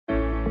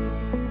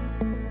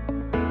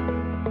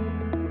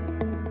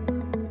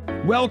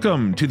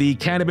Welcome to the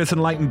Cannabis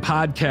Enlightened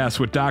podcast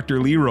with Dr.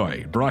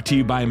 Leroy, brought to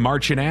you by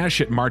March and Ash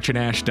at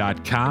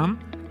marchandash.com.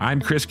 I'm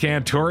Chris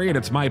Cantori, and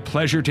it's my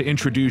pleasure to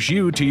introduce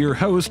you to your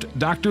host,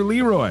 Dr.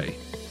 Leroy.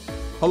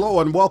 Hello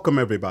and welcome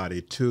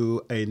everybody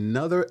to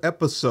another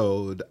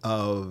episode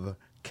of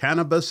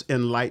Cannabis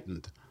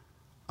Enlightened.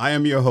 I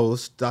am your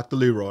host, Dr.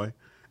 Leroy,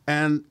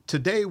 and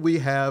today we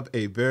have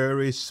a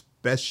very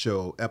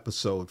special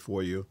episode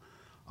for you.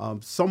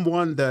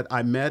 Someone that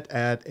I met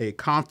at a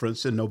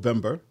conference in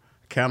November,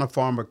 Canna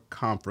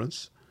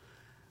Conference.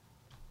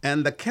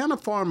 And the Canna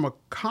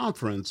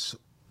Conference,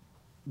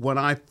 when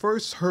I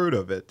first heard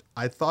of it,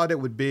 I thought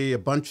it would be a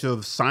bunch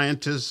of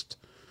scientists,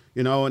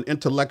 and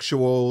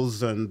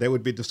intellectuals, and they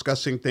would be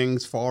discussing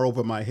things far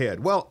over my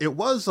head. Well, it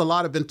was a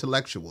lot of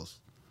intellectuals.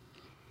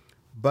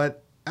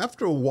 But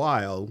after a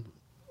while,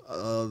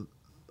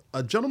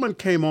 a gentleman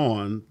came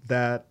on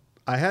that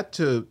I had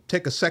to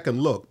take a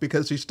second look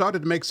because he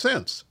started to make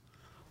sense,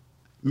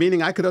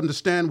 meaning I could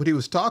understand what he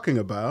was talking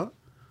about.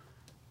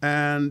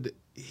 And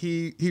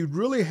he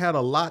really had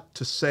a lot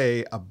to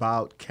say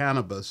about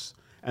cannabis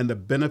and the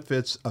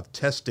benefits of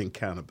testing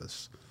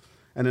cannabis.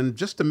 And in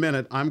just a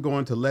minute, I'm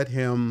going to let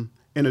him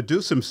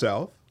introduce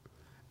himself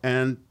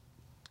and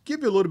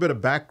give you a little bit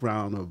of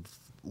background of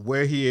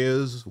where he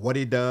is, what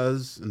he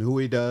does, and who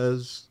he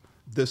does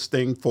this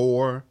thing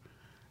for,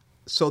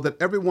 so that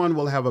everyone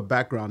will have a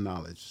background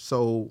knowledge.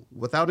 So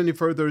without any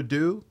further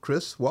ado,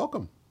 Chris,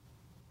 welcome.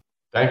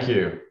 Thank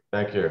you.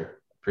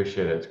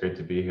 Appreciate it. It's great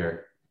to be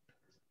here.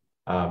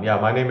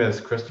 My name is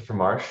Kristofer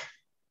Marsh.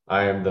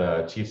 I am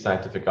the Chief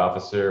Scientific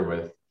Officer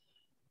with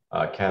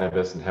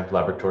Cannabis and Hemp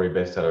Laboratory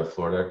based out of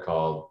Florida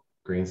called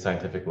Green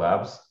Scientific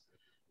Labs.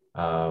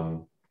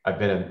 I've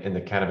been in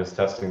the cannabis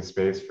testing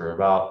space for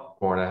about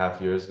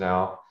 4.5 years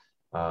now.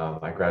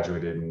 I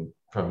graduated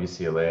from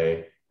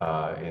UCLA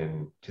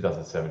in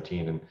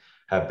 2017 and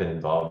have been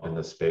involved in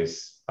the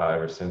space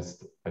ever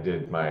since. I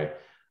did my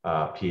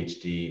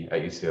PhD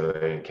at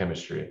UCLA in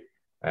chemistry.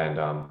 And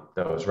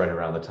that was right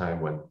around the time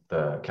when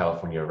the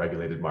California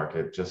regulated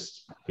market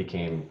just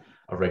became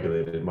a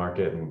regulated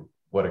market. And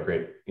what a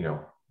great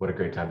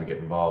time to get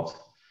involved.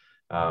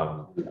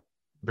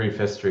 Brief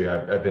history,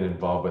 I've been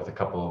involved with a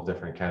couple of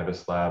different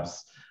cannabis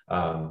labs,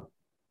 a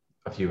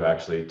few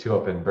actually, two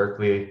up in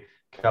Berkeley,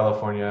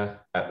 California,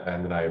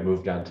 and then I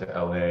moved down to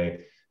LA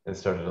and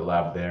started a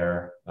lab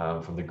there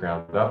from the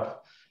ground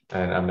up.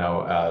 And I'm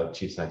now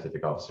Chief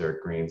Scientific Officer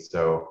at Green.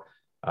 So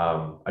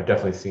I've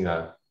definitely seen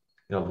a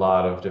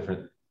lot of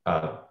different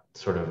the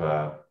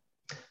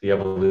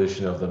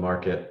evolution of the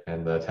market,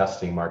 and the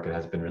testing market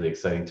has been really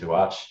exciting to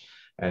watch.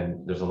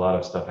 And there's a lot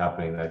of stuff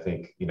happening that I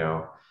think, you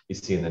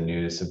see in the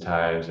news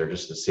sometimes, or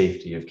just the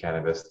safety of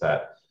cannabis,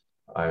 that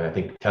I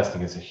think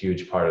testing is a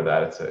huge part of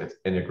that. It's an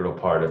integral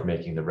part of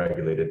making the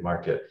regulated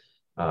market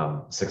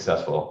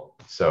successful.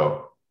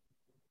 So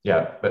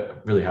yeah,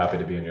 but really happy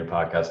to be on your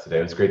podcast today.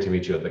 It was great to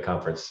meet you at the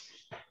conference.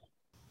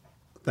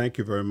 Thank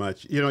you very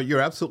much.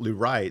 You're absolutely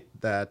right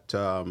that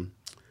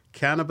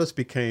cannabis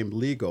became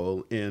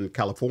legal in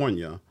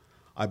California,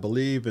 I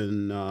believe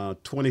in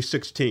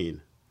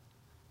 2016.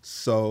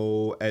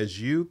 So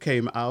as you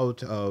came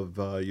out of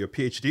your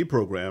PhD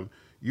program,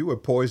 you were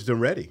poised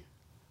and ready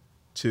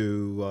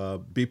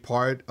to be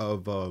part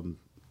of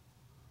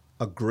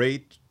a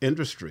great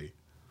industry.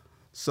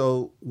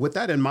 So with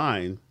that in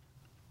mind,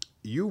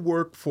 you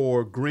work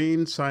for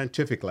Green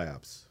Scientific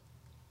Labs.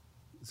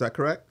 Is that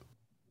correct?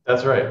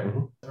 That's right.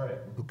 Mm-hmm. That's right.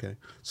 Okay.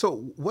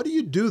 So what do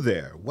you do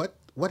there?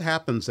 What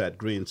happens at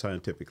Green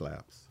Scientific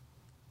Labs?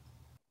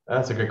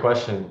 That's a good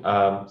question.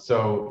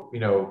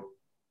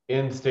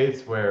 In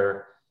states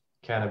where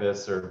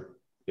cannabis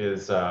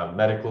is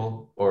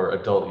medical or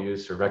adult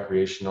use or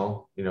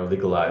recreational,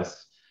 legalized,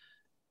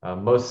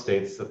 most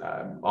states,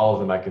 all of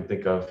them I can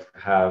think of,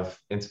 have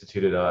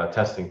instituted a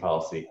testing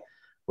policy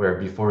where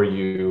before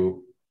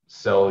you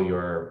sell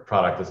your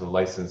product as a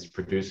licensed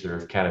producer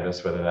of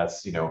cannabis, whether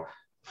that's,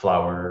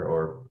 flower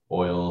or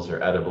oils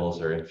or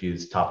edibles or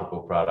infused topical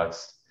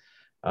products,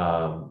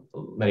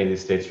 many of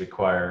these states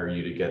require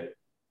you to get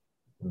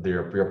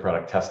your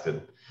product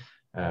tested.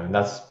 And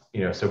that's,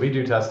 so we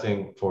do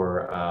testing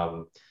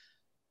for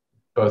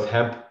both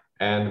hemp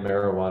and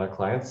marijuana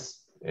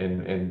clients.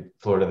 In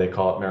Florida, they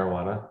call it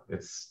marijuana.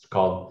 It's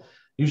called,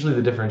 usually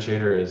the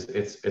differentiator is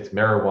it's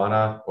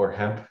marijuana or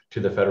hemp to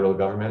the federal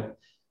government.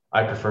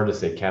 I prefer to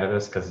say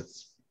cannabis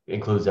because it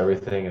includes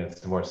everything and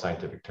it's a more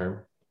scientific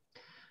term.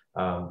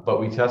 But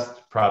we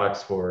test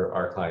products for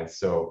our clients.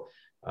 So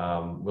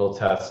we'll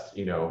test,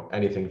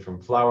 anything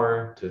from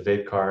flower to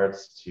vape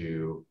carts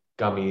to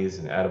gummies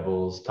and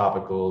edibles,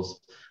 topicals.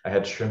 I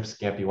had shrimp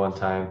scampi one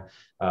time.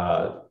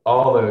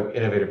 All the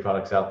innovative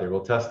products out there,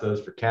 we'll test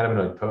those for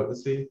cannabinoid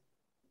potency.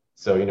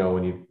 So,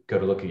 when you go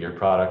to look at your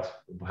product,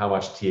 how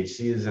much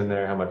THC is in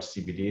there, how much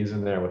CBD is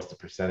in there, what's the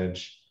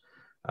percentage?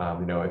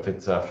 If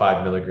it's a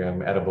 5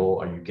 milligram edible,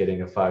 are you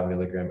getting a 5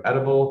 milligram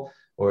edible,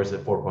 or is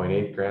it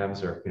 4.8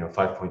 grams or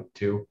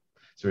 5.2?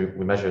 So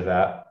we measure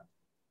that.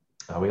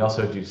 We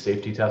also do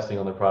safety testing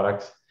on the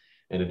product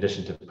in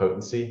addition to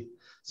potency.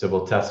 So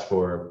we'll test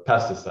for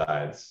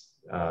pesticides,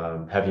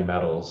 heavy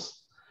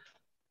metals,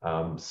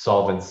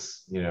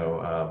 solvents,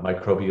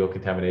 microbial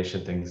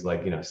contamination, things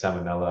like,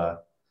 salmonella,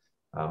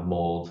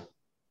 mold,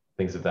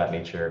 things of that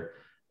nature.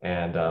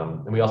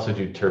 And we also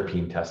do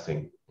terpene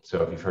testing.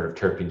 So if you've heard of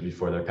terpenes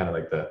before, they're kind of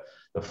like the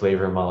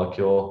flavor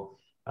molecule.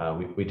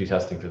 We do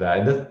testing for that.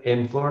 And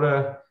in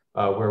Florida,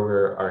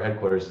 where our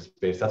headquarters is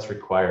based, that's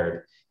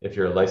required if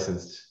you're a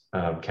licensed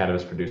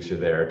cannabis producer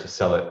there to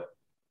sell it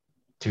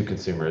to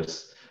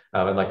consumers.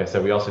 And like I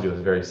said, we also do a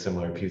very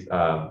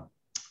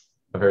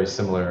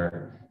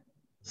similar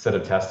set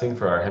of testing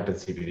for our hemp and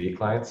CBD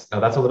clients.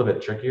 Now that's a little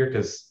bit trickier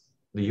because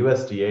the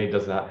USDA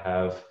does not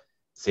have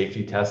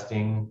safety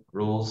testing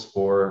rules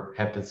for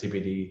hemp and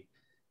CBD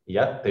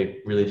yet. They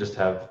really just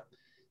have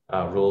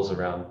rules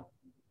around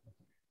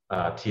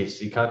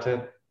THC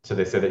content. So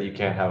they say that you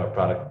can't have a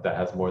product that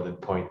has more than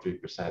 0.3%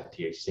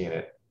 THC in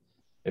it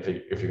if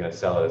you're going to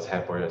sell it as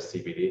hemp or as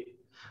CBD.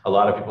 A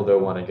lot of people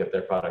don't want to get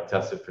their product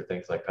tested for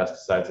things like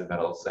pesticides and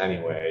metals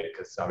anyway,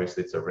 because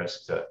obviously it's a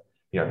risk to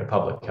to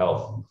public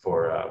health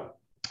for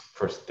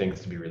things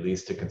to be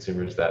released to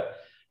consumers that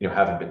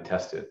haven't been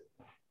tested.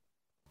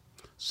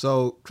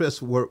 So,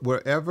 Chris,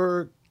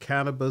 wherever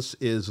cannabis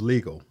is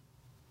legal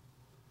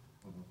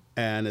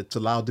and it's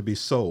allowed to be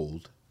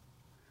sold,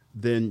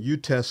 then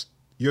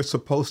you're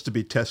supposed to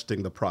be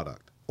testing the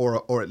product,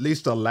 or at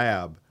least a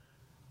lab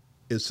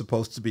is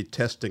supposed to be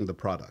testing the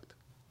product.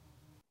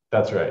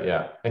 That's right,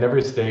 yeah. In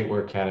every state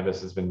where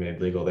cannabis has been made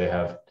legal, they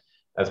have,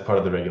 as part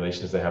of the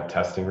regulations, they have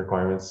testing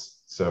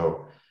requirements.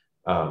 So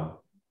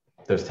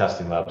there's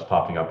testing labs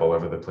popping up all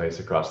over the place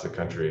across the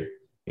country,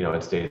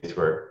 in states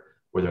where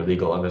they're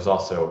legal. And there's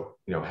also,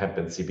 hemp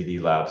and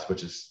CBD labs,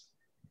 which is,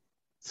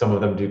 some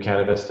of them do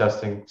cannabis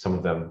testing, some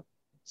of them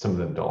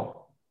don't.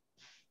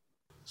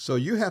 So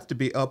you have to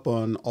be up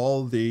on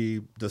all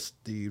the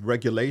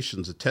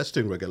regulations, the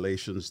testing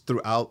regulations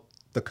throughout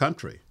the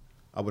country,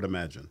 I would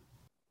imagine.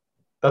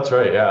 That's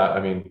right. Yeah. I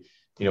mean,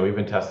 we've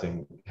been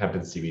testing hemp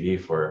and CBD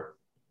for,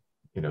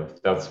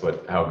 that's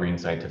how Green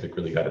Scientific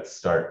really got its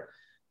start.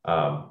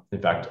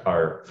 In fact,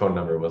 our phone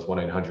number was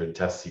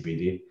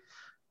 1-800-TEST-CBD.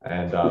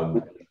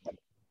 And,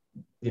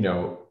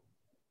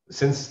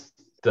 since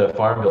the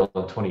Farm Bill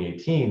in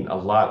 2018, a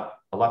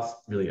lot's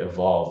really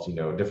evolved.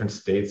 Different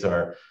states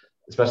are,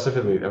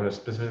 I'm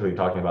specifically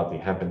talking about the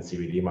hemp and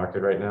CBD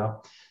market right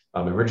now.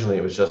 Originally,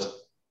 it was just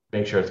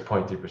make sure it's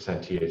 0.3%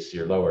 THC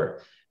or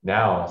lower.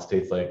 Now,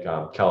 states like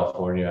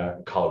California,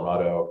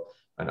 Colorado,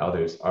 and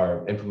others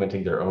are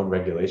implementing their own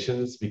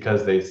regulations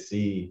because they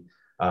see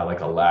like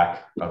a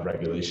lack of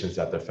regulations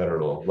at the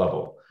federal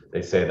level.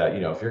 They say that,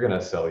 if you're going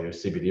to sell your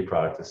CBD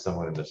product to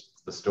someone in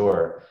the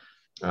store,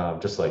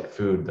 just like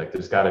food, like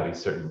there's got to be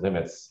certain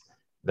limits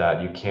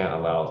that you can't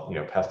allow,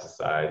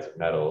 pesticides,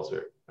 metals,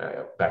 or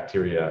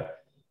bacteria.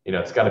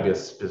 It's got to be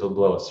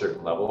below a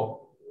certain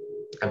level.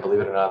 And believe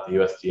it or not, the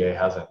USDA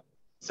hasn't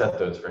set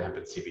those for hemp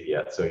and CBD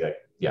yet. So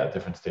yeah,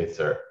 different states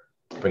are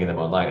bringing them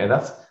online. And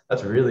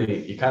that's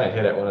really, you kind of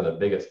hit at one of the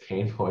biggest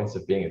pain points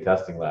of being a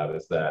testing lab,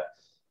 is that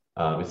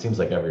it seems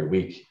like every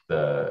week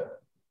the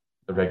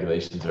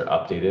regulations are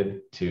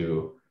updated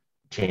to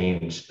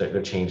change.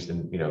 They're changed,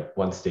 and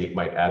one state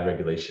might add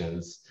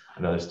regulations,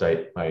 another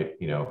state might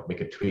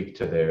make a tweak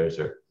to theirs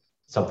or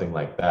something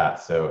like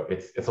that. So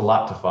it's a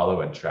lot to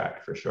follow and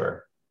track for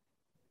sure.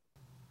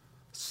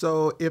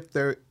 So if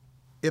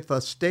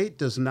a state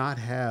does not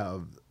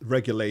have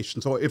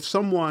regulations, or if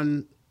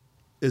someone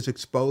is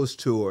exposed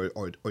to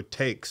or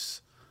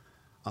takes,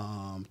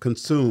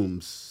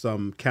 consumes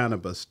some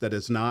cannabis that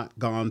has not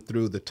gone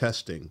through the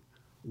testing,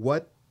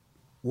 what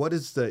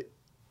is the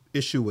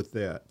issue with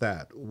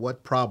that?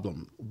 What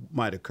problem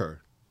might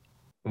occur?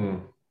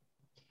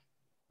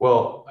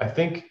 Well, I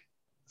think,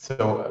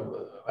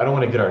 so I don't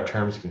want to get our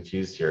terms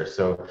confused here.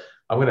 So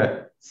I'm going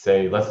to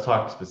say, let's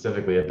talk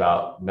specifically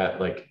about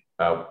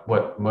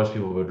what most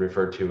people would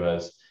refer to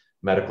as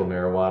medical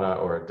marijuana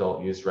or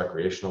adult use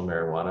recreational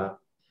marijuana.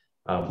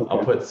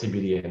 I'll put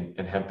CBD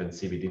and hemp and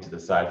CBD to the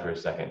side for a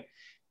second.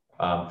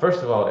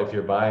 First of all, if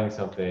you're buying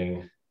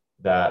something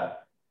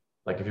that,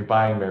 like if you're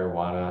buying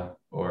marijuana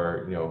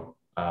or,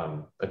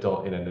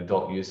 adult in an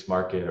adult use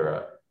market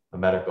or a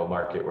medical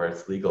market where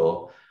it's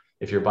legal,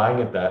 if you're buying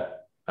it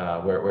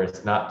where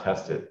it's not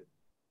tested,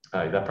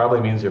 that probably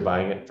means you're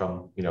buying it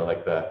from,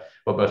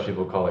 what most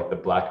people call like the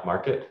black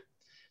market.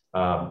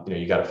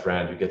 You got a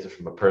friend who gets it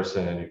from a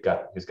person, and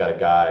who's got a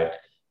guy,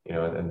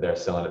 and they're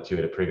selling it to you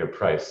at a pretty good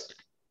price,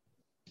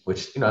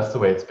 which, that's the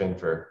way it's been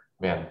for,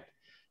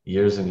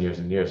 years and years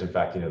and years. In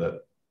fact,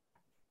 the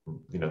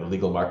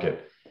legal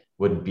market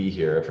wouldn't be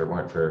here if it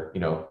weren't for,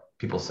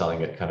 people selling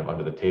it kind of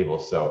under the table.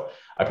 So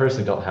I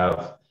personally don't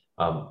have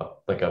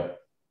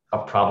a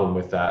problem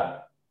with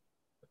that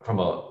from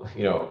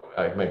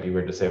it might be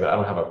weird to say, but I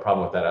don't have a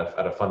problem with that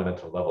at a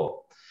fundamental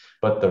level.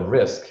 But the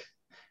risk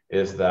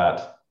is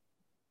that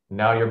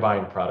now you're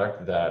buying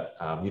product that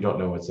you don't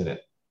know what's in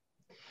it.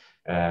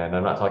 And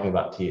I'm not talking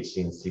about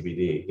THC and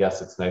CBD.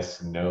 Yes, it's nice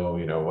to know,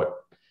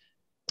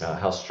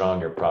 how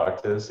strong your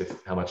product is,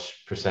 how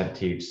much percent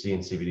THC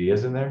and CBD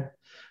is in there.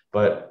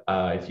 But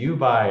if you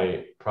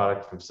buy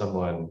product from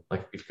someone,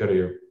 like if you go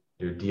to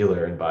your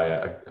dealer and buy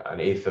an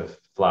eighth of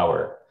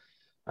flour,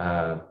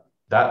 uh,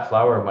 that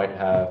flour might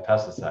have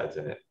pesticides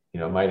in it.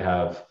 It might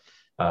have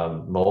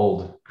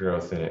mold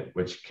growth in it,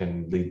 which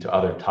can lead to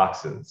other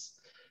toxins.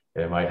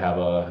 It might have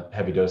a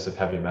heavy dose of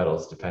heavy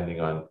metals, depending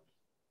on,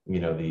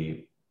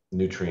 the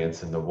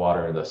nutrients in the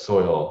water and the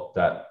soil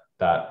that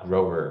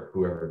grower,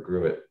 whoever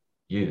grew it,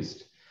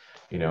 used.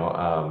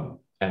 And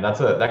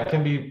that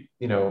can be,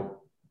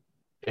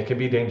 it can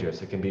be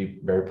dangerous. It can be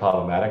very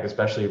problematic,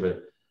 especially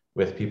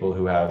with people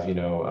who have,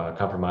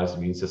 compromised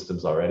immune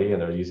systems already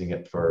and they're using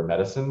it for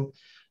medicine.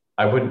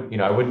 I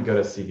wouldn't go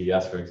to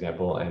CVS, for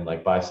example, and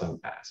like buy some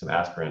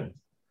aspirin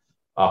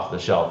off the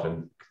shelf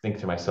and think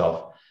to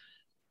myself,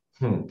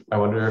 I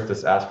wonder if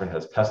this aspirin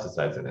has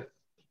pesticides in it.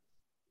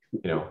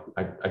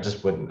 I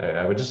just wouldn't.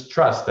 I would just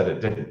trust that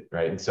it didn't,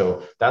 right? And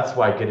so that's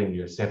why getting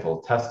your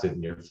sample tested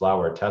and your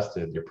flour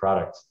tested, your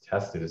product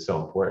tested is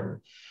so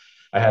important.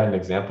 I had an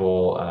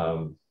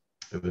example.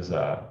 It was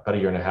about a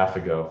year and a half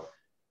ago.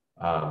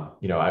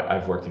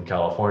 I've worked in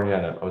California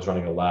and I was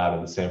running a lab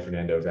in the San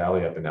Fernando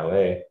Valley up in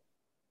LA.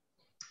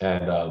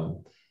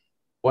 And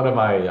one of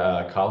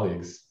my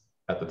colleagues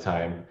at the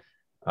time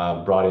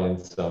brought in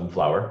some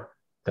flour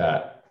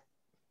that,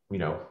 we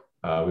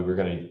were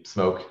going to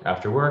smoke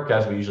after work,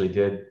 as we usually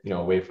did,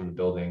 away from the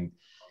building,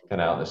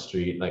 kind of out in the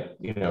street, like,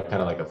 kind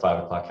of like a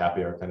 5 o'clock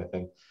happy hour kind of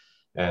thing.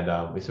 And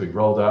so we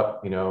rolled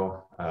up,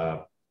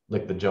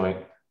 licked the joint,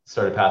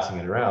 started passing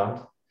it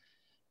around.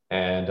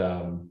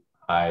 And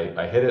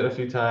I hit it a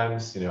few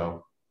times, we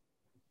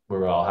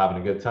were all having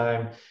a good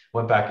time,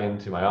 went back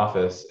into my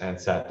office and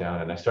sat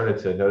down, and I started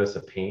to notice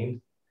a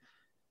pain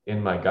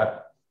in my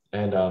gut.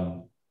 And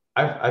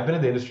I've been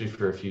in the industry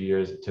for a few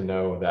years to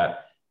know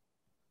that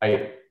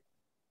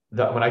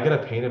when I get a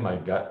pain in my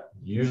gut,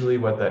 usually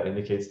what that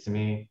indicates to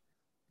me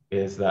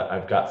is that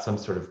I've got some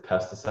sort of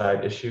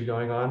pesticide issue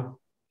going on.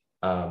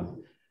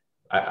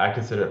 I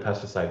consider it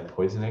pesticide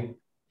poisoning.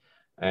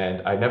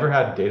 And I never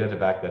had data to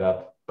back that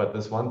up. But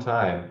this one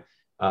time,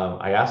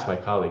 I asked my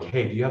colleague,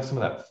 hey, do you have some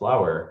of that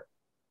flour?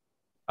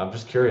 I'm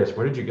just curious,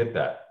 where did you get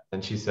that?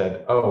 And she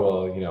said,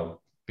 oh,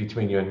 well,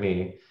 between you and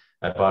me,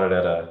 I bought it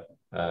at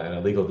an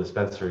illegal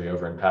dispensary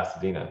over in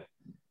Pasadena.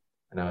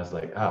 And I was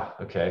like,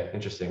 okay,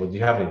 interesting. Well, do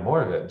you have any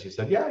more of it? And she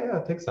said, yeah,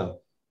 take some.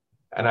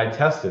 And I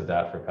tested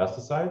that for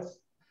pesticides.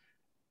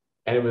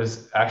 And it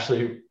was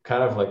actually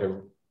kind of like a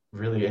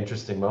really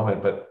interesting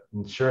moment. But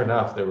sure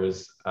enough, there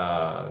was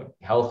a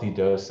healthy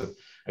dose of,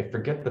 I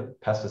forget the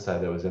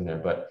pesticide that was in there,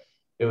 but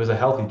it was a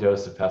healthy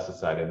dose of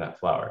pesticide in that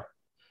flour.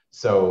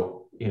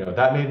 So,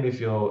 that made me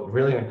feel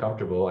really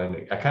uncomfortable.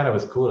 And I kind of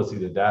was cool to see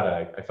the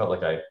data. I felt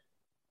like I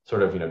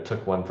sort of,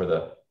 took one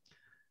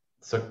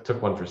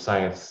for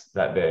science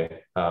that day.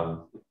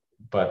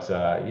 But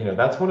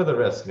that's one of the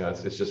risks.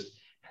 It's just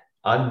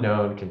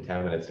unknown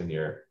contaminants in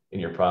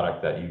your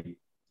product that you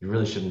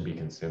really shouldn't be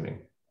consuming.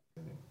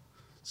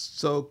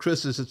 So,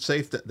 Chris, is it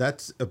safe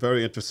that's a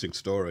very interesting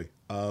story.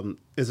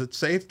 Is it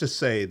safe to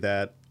say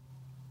that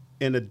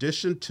in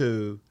addition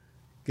to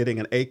getting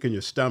an ache in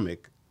your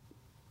stomach,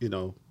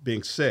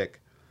 being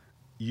sick,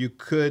 you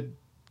could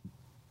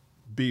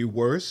be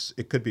worse?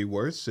 It could be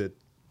worse. It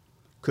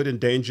could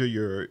endanger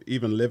your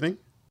even living?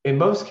 In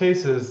most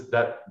cases,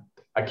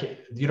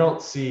 you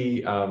don't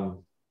see,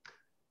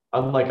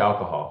 unlike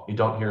alcohol, you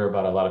don't hear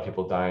about a lot of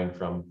people dying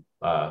from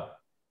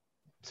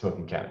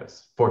smoking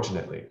cannabis,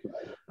 fortunately.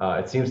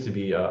 It seems to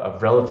be a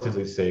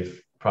relatively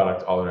safe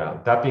product all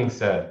around. That being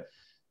said,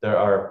 there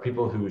are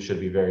people who should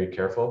be very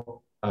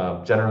careful.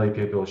 Generally,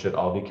 people should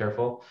all be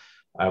careful.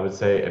 I would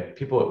say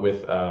people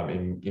with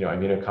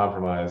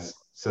immunocompromised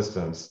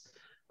systems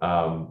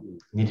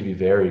need to be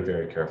very,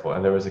 very careful.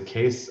 And there was a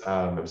case,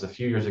 it was a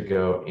few years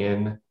ago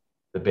in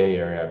the Bay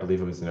Area, I believe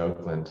it was in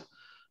Oakland,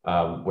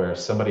 where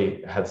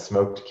somebody had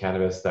smoked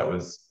cannabis that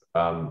was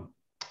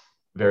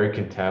very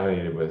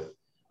contaminated with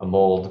a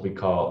mold we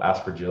call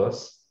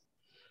aspergillus.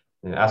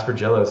 And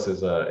aspergillus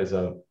is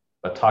a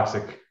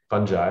toxic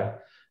fungi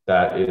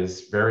that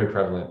is very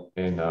prevalent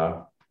in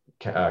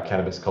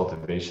cannabis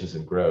cultivations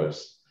and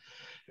grows.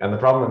 And the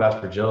problem with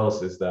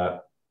aspergillus is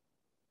that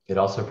it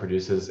also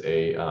produces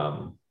a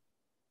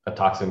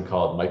toxin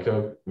called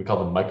we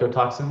call them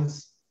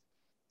mycotoxins.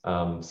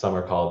 Some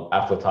are called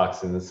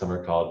aflatoxins, some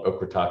are called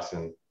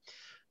ochratoxin.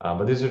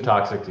 But these are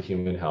toxic to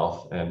human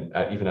health and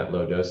even at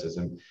low doses.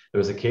 And there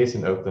was a case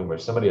in Oakland where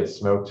somebody had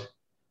smoked,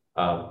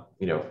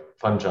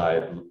 fungi,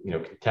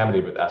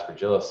 contaminated with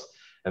aspergillus,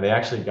 and they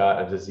actually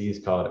got a disease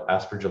called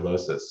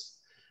aspergillosis.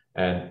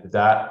 And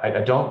that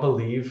I don't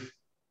believe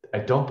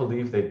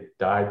they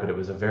died, but it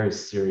was a very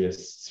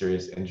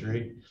serious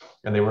injury,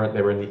 and they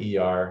were in the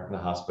ER in the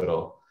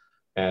hospital.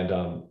 And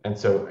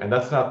that's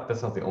not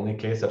the only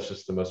case. That's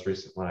just the most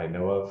recent one I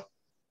know of.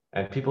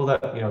 And people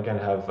that again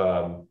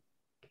have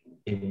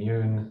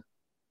immune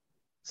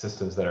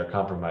systems that are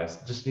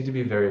compromised just need to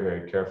be very,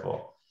 very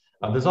careful.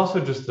 There's also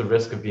just the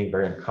risk of being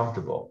very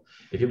uncomfortable.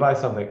 If you buy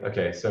something,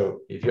 okay,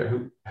 so have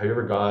you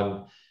ever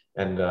gone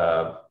and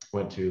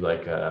went to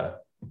like a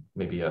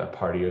maybe a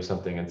party or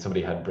something, and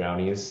somebody had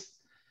brownies,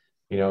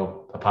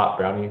 a pot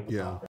brownie.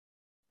 Yeah.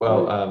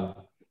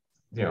 Well,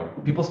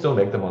 people still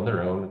make them on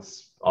their own.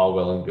 It's all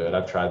well and good.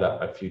 I've tried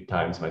that a few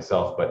times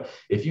myself. But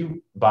if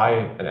you buy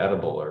an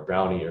edible or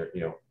brownie or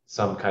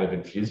some kind of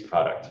infused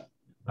product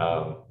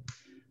um,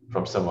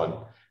 from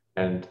someone,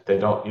 and you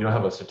don't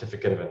have a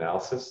certificate of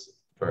analysis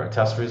or a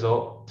test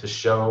result to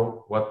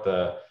show what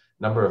the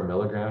number of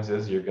milligrams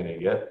is you're going to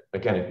get.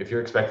 Again, if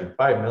you're expecting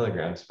 5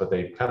 milligrams, but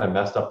they kind of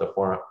messed up the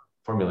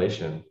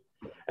formulation,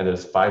 and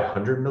there's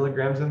 500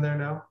 milligrams in there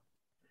now,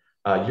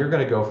 you're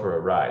going to go for a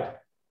ride.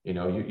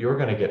 You're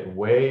going to get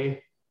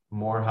way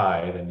more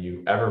high than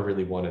you ever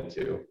really wanted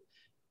to.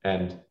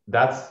 And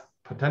that's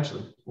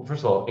potentially, well,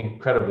 first of all,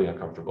 incredibly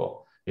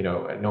uncomfortable.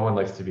 No one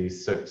likes to be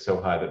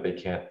so high that they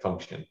can't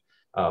function.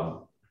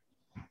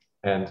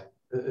 And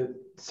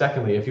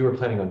secondly, if you were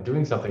planning on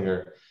doing something,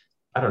 or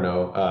I don't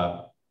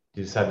know,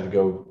 you decided to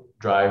go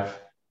drive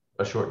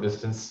a short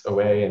distance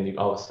away and you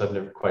all of a sudden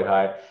are quite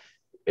high,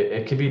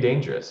 it can be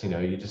dangerous.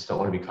 You just don't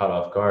want to be caught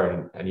off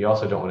guard. And you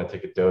also don't want to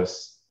take a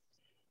dose,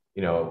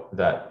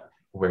 that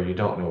where you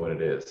don't know what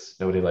it is.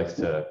 Nobody likes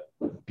to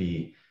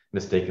be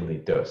mistakenly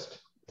dosed.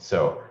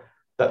 So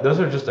those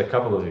are just a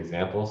couple of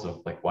examples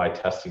of like why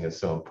testing is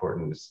so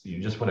important.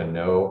 You just want to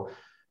know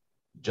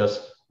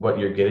just what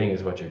you're getting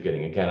is what you're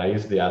getting. Again, I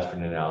use the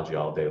aspirin analogy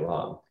all day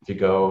long. If you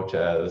go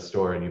to the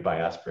store and you buy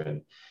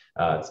aspirin,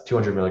 it's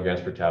 200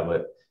 milligrams per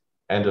tablet,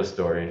 end of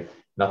story,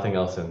 nothing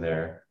else in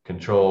there,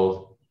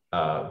 controlled,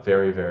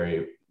 very,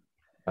 very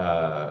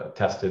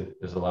tested.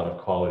 There's a lot of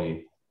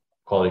quality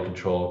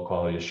control,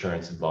 quality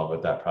assurance involved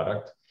with that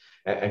product.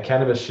 And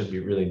cannabis should be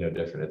really no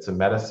different. It's a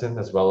medicine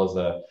as well as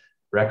a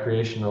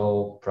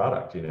recreational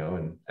product,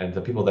 and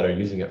the people that are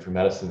using it for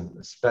medicine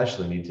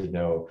especially need to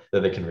know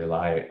that they can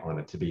rely on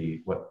it to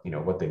be what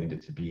they need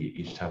it to be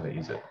each time they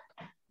use it.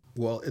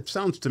 Well, it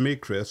sounds to me,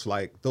 Chris,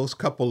 like those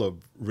couple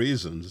of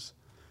reasons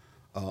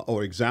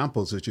or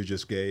examples that you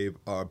just gave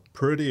are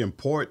pretty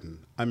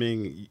important. I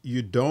mean,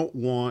 you don't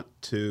want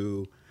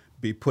to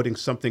be putting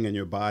something in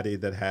your body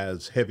that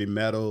has heavy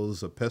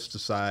metals or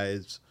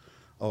pesticides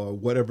or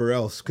whatever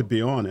else could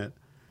be on it.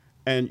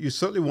 And you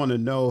certainly want to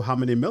know how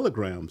many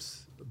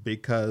milligrams,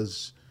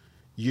 because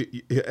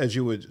as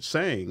you were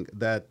saying,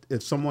 that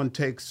if someone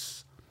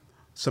takes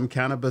some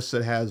cannabis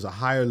that has a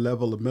higher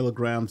level of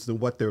milligrams than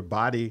what their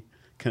body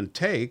can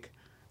take,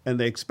 and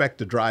they expect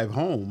to drive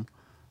home,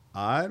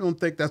 I don't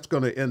think that's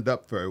going to end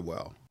up very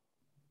well.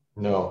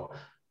 No,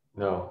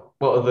 no.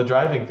 Well, the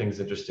driving thing is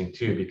interesting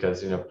too,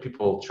 because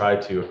people try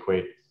to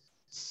equate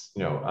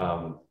you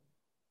know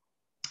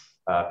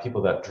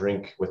people that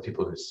drink with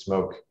people who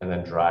smoke and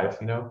then drive.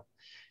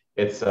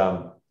 It's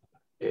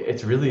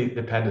it's really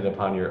dependent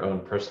upon your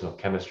own personal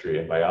chemistry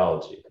and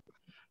biology,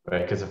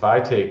 right? Because if I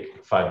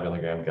take 5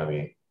 milligram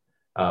gummy,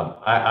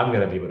 I'm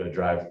going to be able to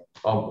drive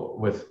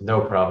with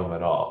no problem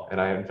at all.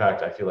 And in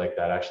fact, I feel like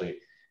that actually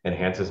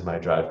enhances my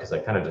drive because I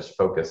kind of just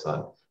focus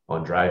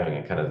on driving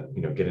and kind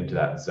of get into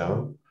that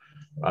zone.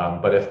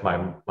 But if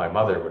my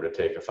mother were to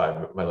take a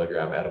 5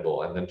 milligram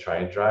edible and then try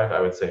and drive,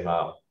 I would say,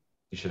 Mom,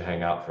 you should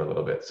hang out for a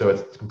little bit. So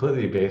it's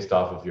completely based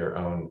off of your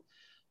own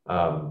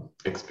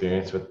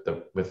experience with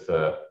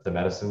the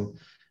medicine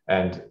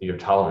and your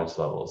tolerance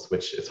levels,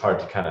 which it's hard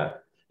to kind of,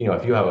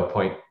 if you have a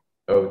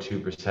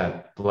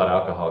 0.02% blood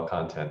alcohol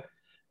content,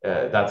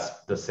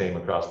 that's the same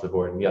across the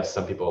board. And yes,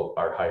 some people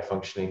are high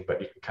functioning, but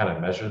you can kind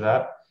of measure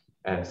that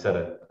and set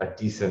a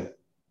decent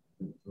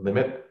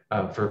limit.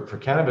 For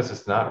cannabis,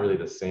 it's not really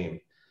the same.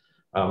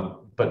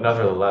 But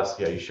nevertheless,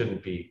 yeah, you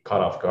shouldn't be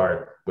caught off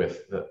guard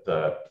with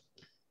the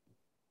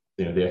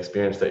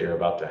experience that you're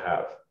about to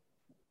have.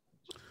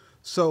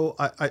 So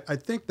I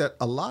think that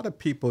a lot of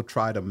people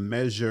try to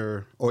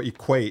measure or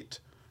equate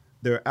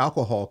their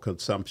alcohol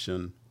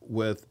consumption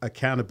with a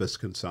cannabis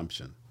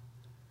consumption.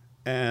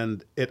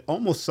 And it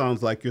almost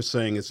sounds like you're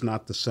saying it's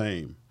not the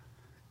same.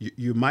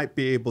 You might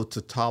be able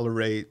to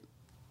tolerate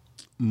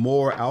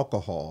more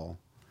alcohol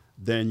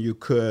than you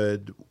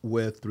could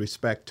with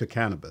respect to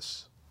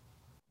cannabis.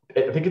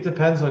 I think it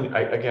depends on,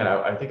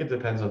 I think it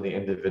depends on the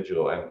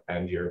individual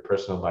and your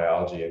personal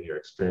biology and your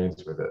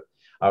experience with it.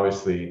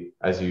 Obviously,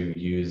 as you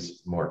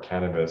use more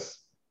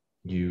cannabis,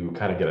 you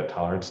kind of get a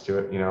tolerance to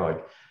it.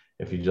 Like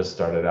if you just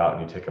started out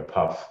and you take a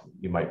puff,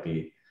 you might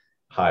be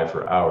high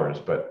for hours,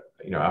 but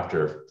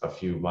after a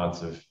few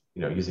months of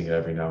using it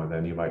every now and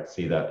then, you might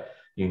see that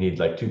you need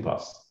like 2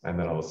 puffs, and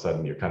then all of a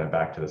sudden you're kind of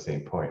back to the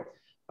same point.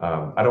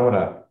 I don't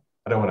want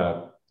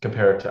to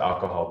compare it to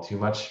alcohol too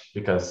much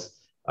because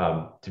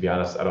to be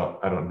honest, I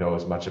don't know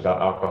as much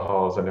about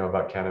alcohol as I know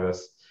about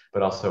cannabis,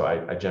 but also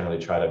I generally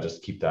try to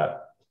just keep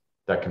that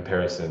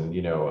comparison.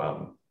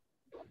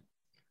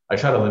 I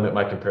try to limit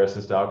my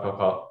comparisons to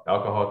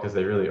alcohol because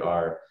they really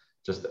are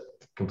just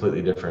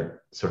completely different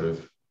sort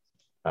of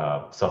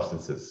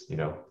substances.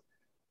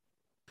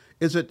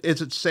 Is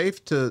it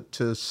safe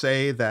to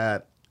say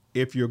that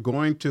if you're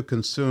going to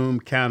consume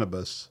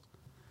cannabis,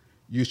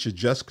 you should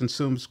just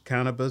consume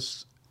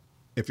cannabis?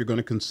 If you're going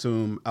to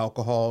consume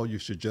alcohol, you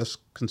should just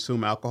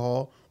consume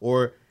alcohol?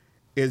 Or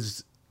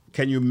is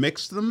Can you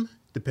mix them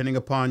depending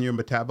upon your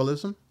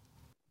metabolism?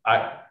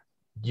 I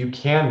You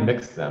can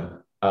mix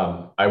them.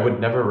 I would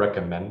never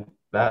recommend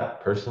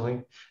that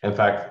personally. In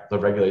fact, the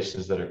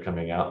regulations that are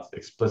coming out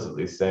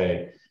explicitly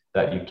say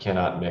that you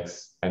cannot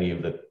mix any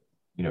of the,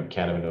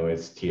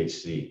 cannabinoids,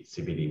 THC,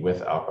 CBD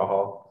with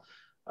alcohol,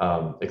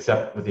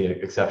 except with the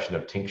exception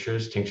of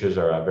tinctures. Tinctures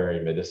are a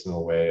very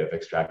medicinal way of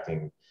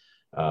extracting,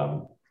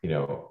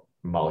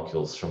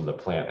 molecules from the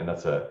plant,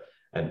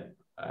 and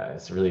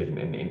it's really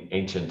an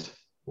ancient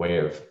way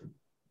of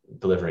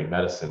delivering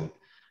medicine.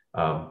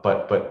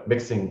 But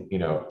mixing,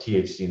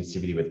 THC and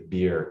CBD with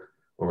beer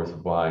or with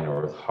wine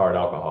or with hard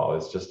alcohol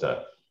is just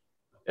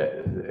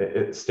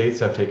states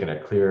have taken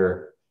a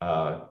clear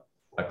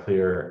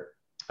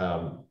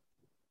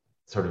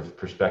sort of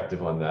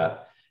perspective on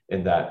that,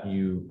 in that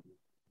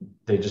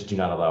they just do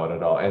not allow it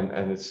at all,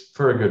 and it's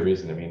for a good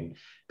reason. I mean,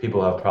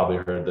 people have probably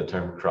heard the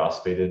term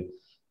crossfaded.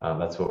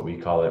 That's what we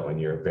call it when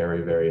you're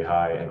very, very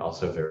high and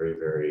also very,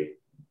 very,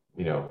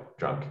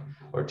 drunk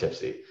or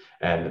tipsy.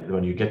 And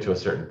when you get to a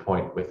certain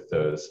point with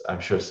those, I'm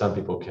sure some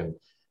people can,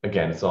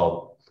 again, it's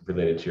all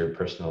related to your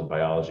personal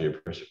biology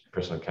or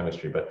personal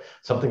chemistry, but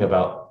something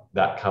about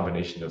that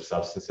combination of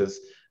substances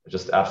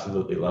just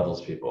absolutely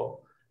levels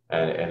people.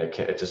 And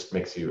it just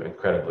makes you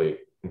incredibly,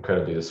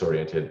 incredibly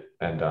disoriented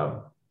and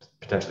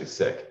potentially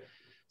sick.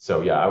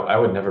 So yeah, I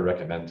would never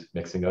recommend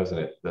mixing those.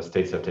 And the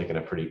states have taken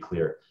a pretty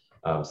clear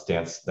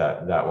stance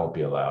that won't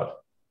be allowed.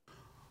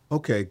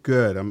 Okay,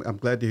 good. I'm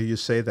glad to hear you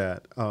say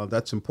that.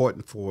 That's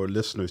important for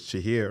listeners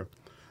to hear.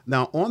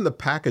 Now, on the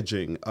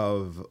packaging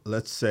of,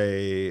 let's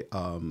say,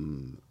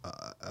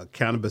 a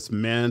cannabis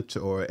mint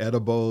or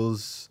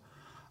edibles,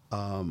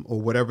 or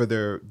whatever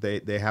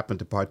they happen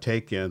to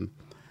partake in,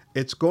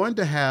 it's going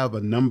to have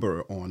a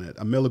number on it,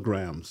 a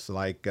milligrams,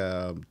 like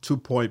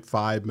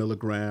 2.5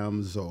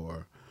 milligrams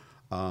or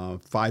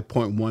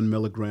 5.1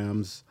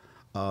 milligrams.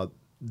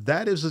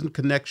 That is in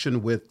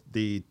connection with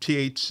the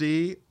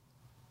THC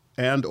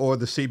and or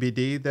the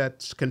CBD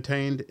that's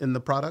contained in the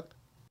product?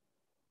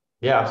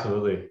 Yeah,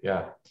 absolutely.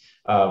 Yeah.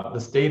 The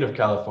state of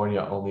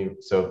California only,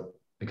 so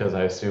because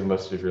I assume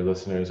most of your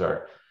listeners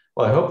are,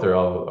 well, I hope they're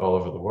all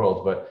over the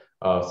world, but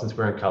since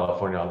we're in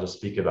California, I'll just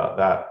speak about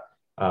that.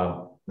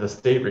 The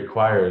state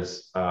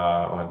requires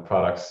on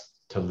products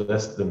to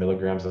list the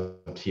milligrams of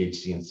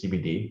THC and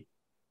CBD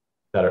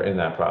that are in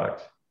that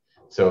product.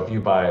 So if you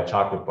buy a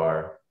chocolate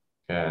bar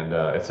and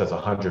it says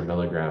 100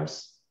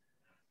 milligrams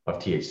of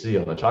THC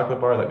on the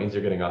chocolate bar, that means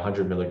you're getting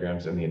 100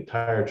 milligrams in the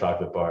entire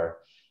chocolate bar.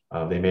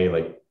 They may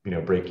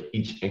break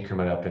each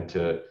increment up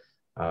into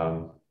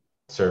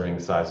serving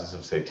sizes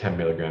of say 10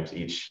 milligrams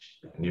each,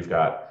 and you've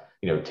got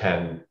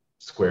 10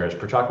 squares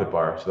per chocolate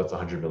bar, so that's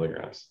 100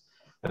 milligrams,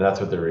 and that's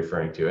what they're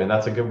referring to. And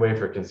that's a good way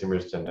for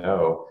consumers to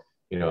know,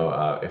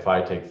 if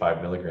I take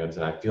 5 milligrams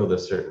and I feel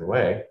this certain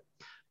way,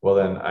 well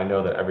then I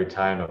know that every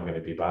time I'm going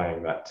to be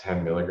buying that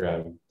 10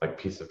 milligram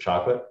piece of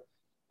chocolate,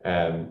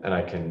 and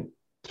I can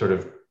sort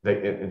of,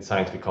 in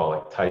science we call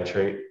it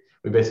titrate.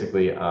 We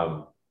basically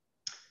kind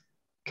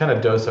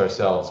of dose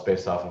ourselves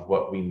based off of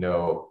what we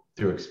know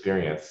through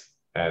experience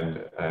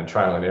and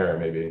trial and error,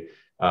 maybe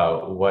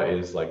what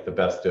is the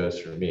best dose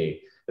for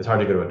me. It's hard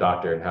to go to a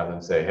doctor and have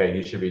them say, hey,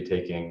 you should be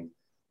taking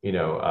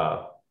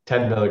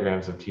 10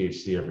 milligrams of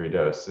THC every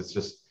dose. It's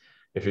just,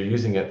 if you're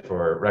using it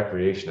for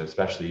recreation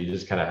especially, you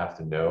just kind of have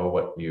to know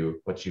what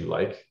you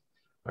like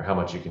or how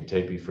much you can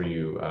take before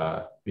you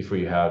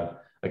have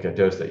a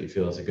dose that you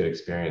feel is a good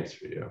experience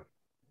for you.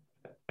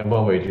 And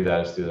one way to do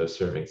that is through those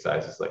serving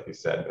sizes, like you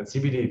said, and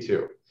CBD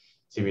too.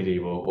 CBD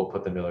will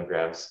put the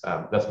milligrams.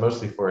 That's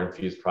mostly for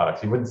infused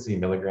products. You wouldn't see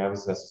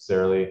milligrams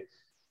necessarily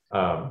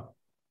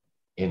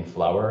in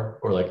flower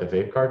or like a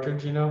vape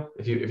cartridge.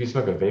 If you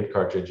smoke a vape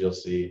cartridge, you'll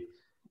see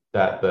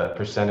that the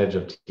percentage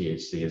of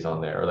THC is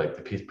on there, or the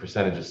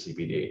percentage of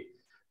CBD.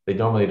 They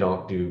normally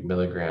don't do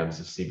milligrams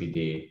of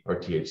CBD or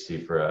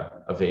THC for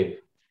a vape,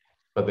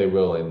 but they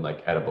will in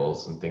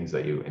edibles and things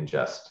that you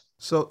ingest.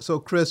 So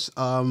Chris,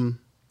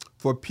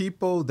 for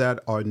people that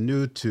are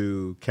new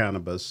to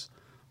cannabis,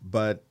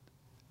 but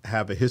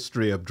have a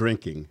history of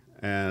drinking,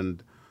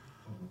 and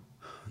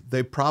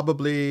they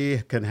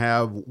probably can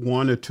have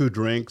one or two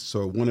drinks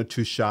or one or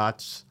two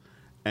shots,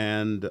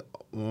 and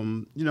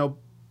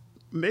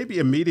maybe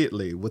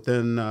immediately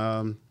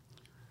within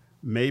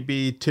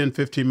maybe 10,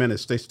 15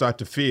 minutes, they start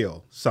to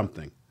feel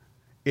something.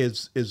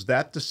 Is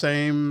that the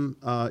same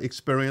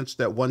experience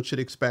that one should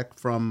expect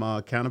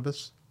from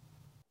cannabis?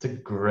 It's a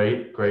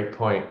great, great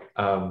point.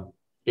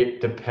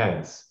 It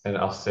depends, and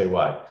I'll say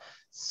why.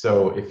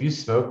 So if you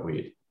smoke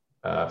weed,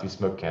 if you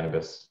smoke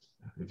cannabis,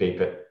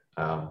 vape it,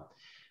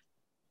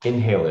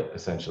 inhale it,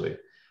 essentially,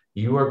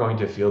 you are going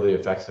to feel the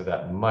effects of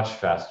that much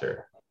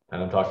faster.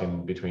 And I'm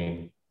talking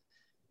between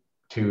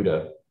 2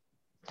 to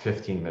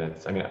 15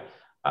 minutes. I mean,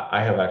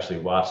 I have actually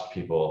watched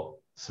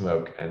people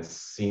smoke and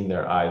seen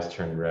their eyes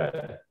turn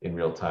red in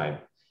real time.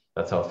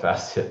 That's how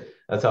fast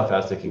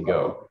it can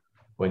go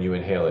when you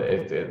inhale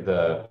it.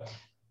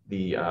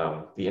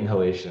 The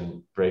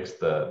inhalation breaks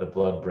the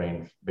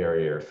blood-brain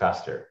barrier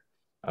faster,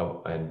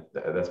 and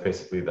that's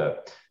basically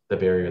the the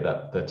barrier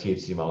that the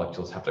THC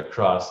molecules have to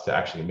cross to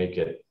actually make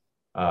it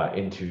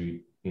into,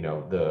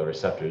 the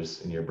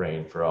receptors in your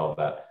brain for all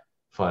that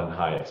fun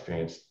high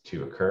experience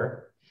to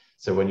occur.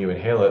 So when you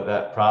inhale it,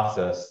 that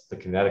process, the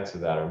kinetics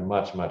of that are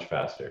much, much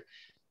faster.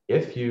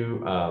 If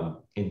you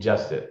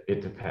ingest it,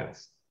 it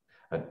depends.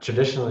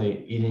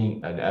 Traditionally,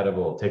 eating an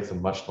edible takes a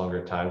much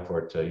longer time for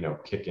it to,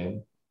 kick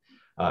in.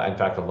 In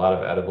fact, a lot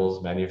of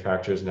edibles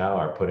manufacturers now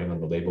are putting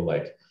on the label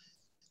like,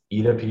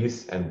 eat a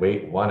piece and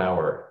wait 1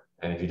 hour.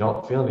 And if you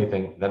don't feel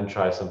anything, then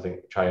try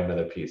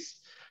another piece.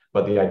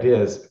 But the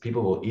idea is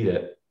people will eat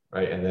it,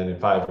 right? And then in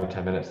 5 or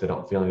 10 minutes, they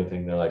don't feel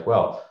anything. They're like,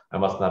 well, I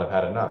must not have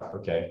had enough.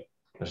 Okay,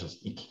 let's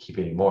just keep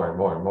eating more and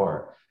more and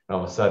more. And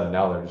all of a sudden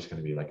now they're just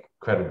going to be like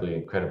incredibly,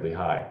 incredibly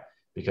high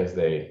because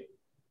they,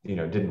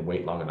 didn't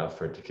wait long enough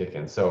for it to kick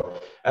in. So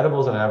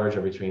edibles on average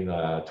are between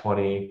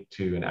 20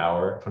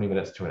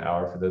 minutes to an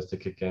hour for those to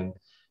kick in.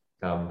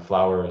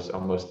 Flowers,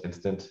 almost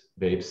instant.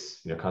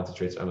 Vapes,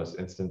 concentrates, almost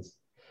instant.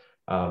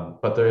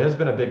 But there has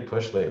been a big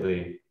push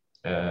lately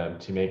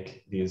to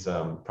make these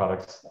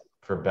products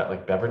for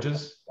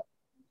beverages,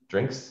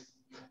 drinks.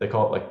 They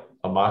call it like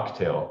a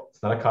mocktail.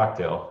 It's not a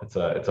cocktail. It's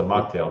a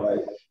mocktail.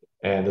 Right.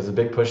 And there's a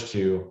big push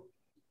to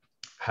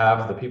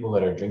have the people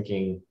that are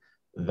drinking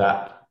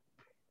that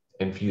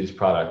infused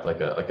product, like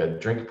a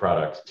drink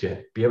product,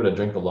 to be able to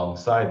drink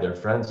alongside their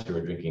friends who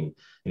are drinking,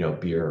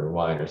 beer or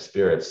wine or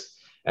spirits,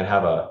 and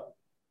have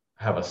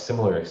a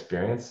similar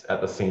experience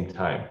at the same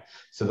time.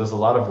 So there's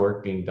a lot of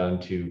work being done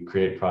to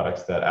create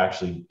products that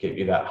actually get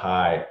you that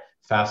high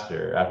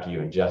faster after you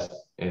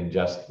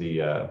ingest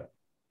the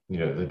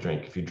the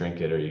drink. If you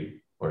drink it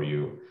or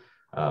you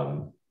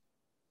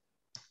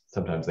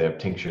sometimes they have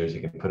tinctures, you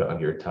can put it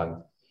under your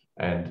tongue.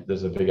 And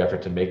there's a big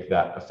effort to make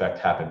that effect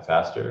happen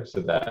faster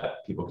so that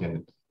people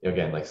can,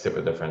 again, like sit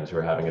with their friends who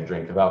are having a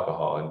drink of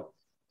alcohol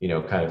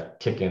and, kind of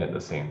kick in at the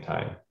same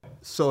time.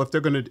 So if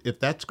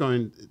that's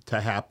going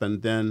to happen,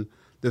 then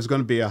there's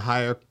going to be a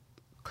higher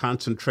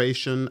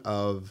concentration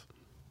of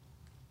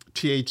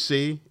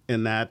THC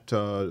in that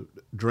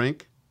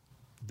drink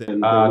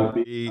than there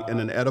would be in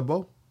an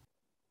edible?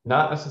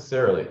 Not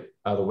necessarily.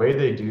 The way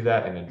they do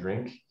that in a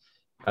drink,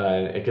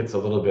 it gets a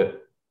little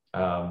bit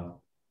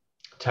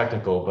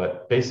technical,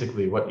 but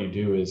basically what you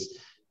do is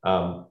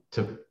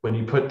when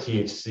you put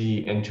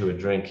THC into a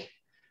drink,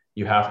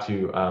 you have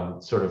to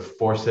sort of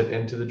force it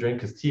into the drink,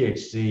 because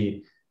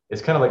THC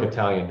is kind of like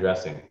Italian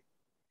dressing.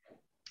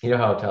 You know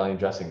how Italian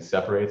dressing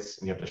separates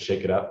and you have to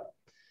shake it up?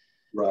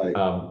 Right.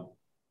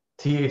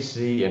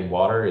 THC in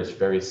water is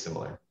very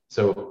similar.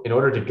 So in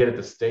order to get it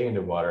to stay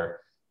into water,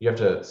 you have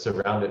to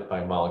surround it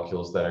by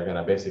molecules that are going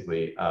to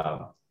basically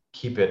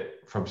keep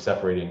it from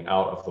separating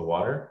out of the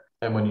water.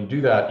 And when you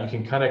do that, you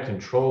can kind of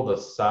control the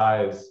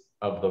size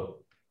of the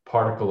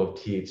particle of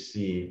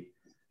THC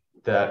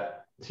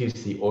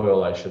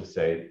oil, I should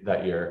say,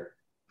 that you're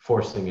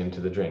forcing into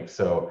the drink.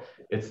 So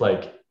it's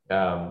like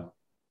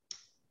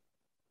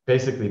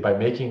basically by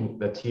making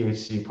the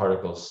THC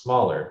particles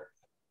smaller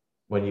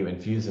when you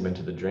infuse them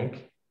into the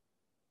drink,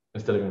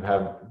 instead of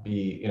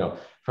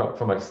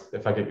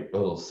if I get a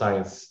little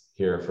science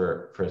here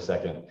for a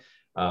second,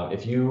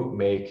 if you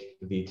make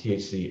the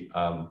THC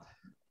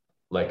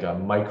like a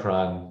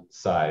micron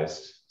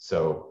sized,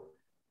 so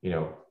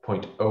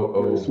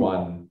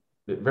 0.001,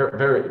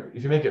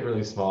 if you make it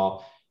really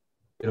small,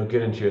 it'll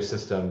get into your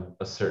system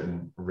a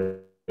certain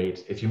rate.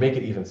 If you make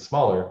it even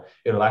smaller,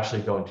 it'll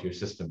actually go into your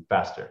system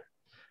faster.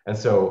 And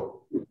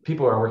so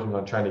people are working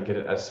on trying to get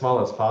it as small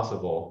as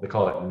possible. They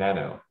call it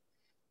nano,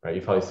 right?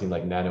 You've probably seen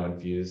like nano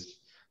infused.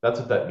 That's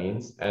what that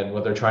means. And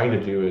what they're trying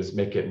to do is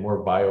make it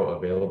more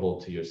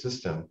bioavailable to your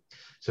system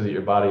so that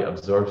your body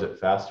absorbs it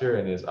faster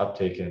and is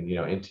uptaken,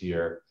 into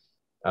your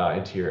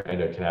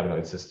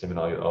endocannabinoid system and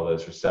all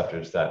those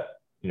receptors that,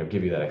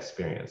 give you that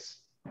experience.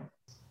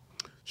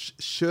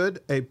 Should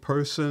a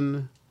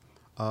person,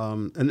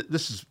 and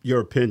this is your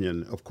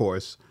opinion, of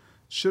course,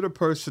 should a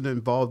person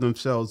involve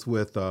themselves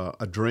with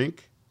a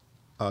drink,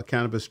 a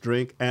cannabis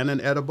drink, and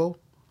an edible?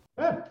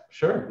 Yeah,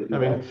 sure. I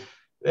mean,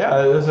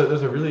 yeah, there's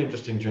a really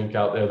interesting drink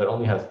out there that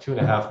only has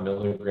 2.5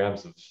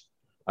 milligrams of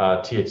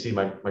THC.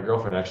 My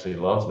girlfriend actually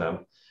loves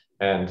them.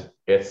 And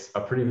it's a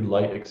pretty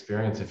light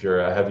experience if you're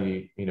a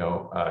heavy,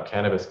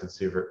 cannabis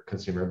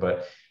consumer.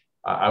 But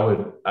I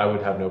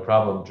would have no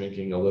problem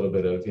drinking a little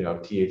bit of,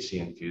 THC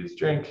infused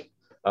drink,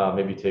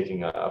 maybe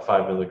taking a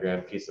 5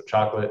 milligram piece of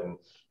chocolate and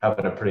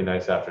having a pretty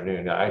nice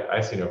afternoon.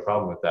 I see no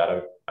problem with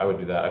that. I would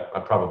do that.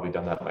 I've probably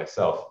done that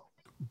myself.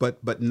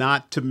 But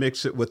not to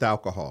mix it with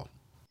alcohol.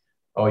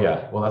 Oh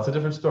yeah, well that's a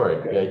different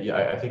story.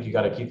 Yeah, I think you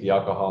got to keep the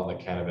alcohol and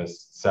the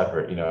cannabis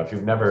separate. If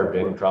you've never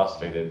been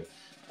crossfaded,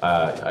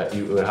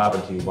 it would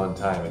happen to you one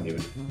time and you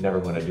would never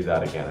want to do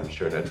that again, I'm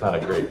sure. It's not a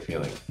great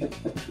feeling.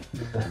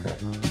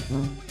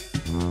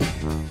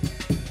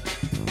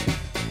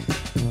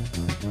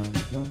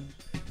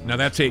 Now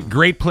that's a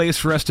great place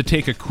for us to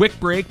take a quick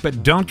break,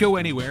 but don't go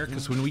anywhere,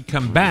 because when we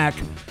come back,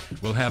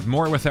 we'll have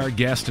more with our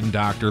guest and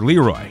Dr.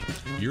 Leroy.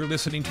 You're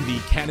listening to the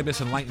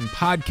Cannabis Enlightened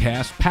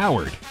podcast,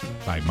 powered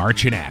by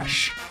March and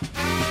Ash.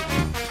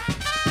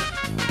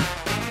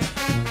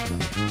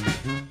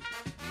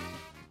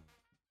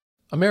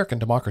 American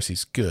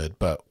democracy's good,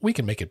 but we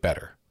can make it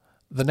better.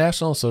 The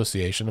National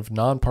Association of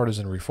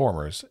Nonpartisan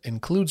Reformers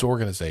includes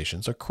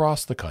organizations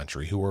across the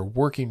country who are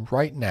working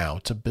right now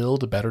to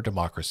build a better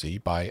democracy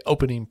by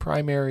opening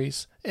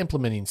primaries,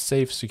 implementing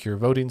safe, secure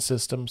voting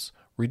systems,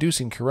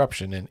 reducing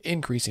corruption, and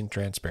increasing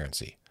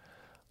transparency.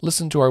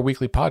 Listen to our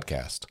weekly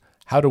podcast,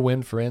 How to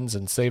Win Friends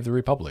and Save the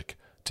Republic,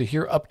 to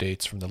hear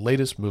updates from the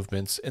latest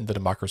movements in the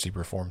democracy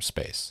reform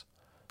space.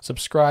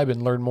 Subscribe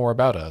and learn more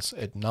about us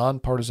at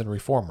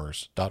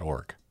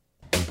nonpartisanreformers.org.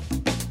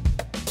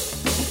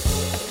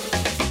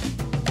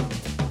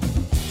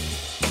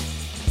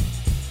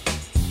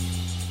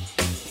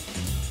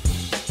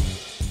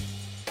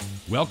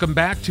 Welcome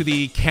back to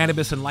the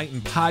Cannabis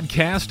Enlightened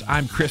podcast.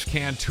 I'm Chris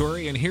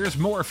Cantore, and here's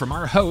more from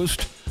our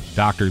host,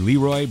 Dr.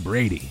 Leroy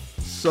Brady.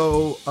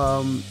 So,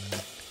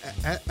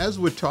 as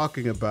we're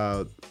talking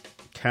about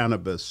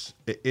cannabis,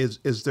 is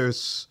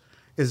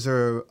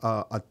there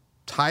a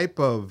type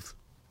of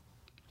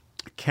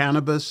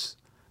cannabis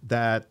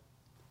that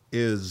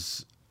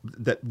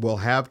will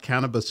have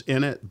cannabis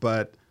in it,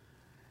 but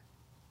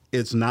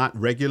it's not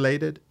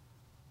regulated?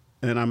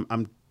 And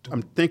I'm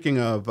thinking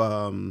of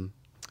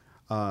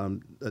I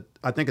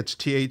think it's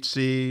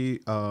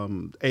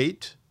THC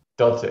 8.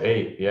 Delta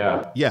 8,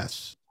 yeah.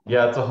 Yes.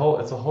 Yeah, it's a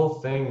whole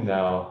thing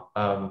now.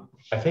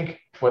 I think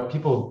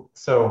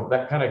so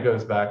that kind of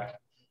goes back.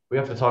 We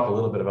have to talk a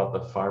little bit about the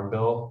Farm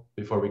Bill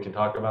before we can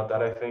talk about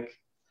that, I think.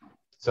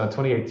 So in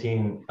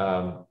 2018,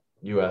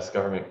 US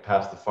government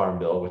passed the Farm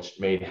Bill, which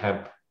made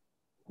hemp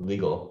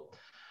legal.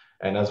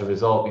 And as a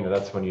result,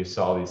 that's when you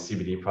saw these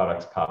CBD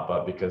products pop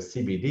up, because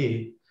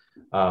CBD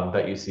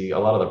that you see, a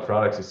lot of the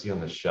products you see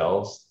on the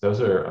shelves, those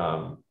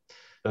are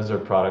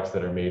products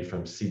that are made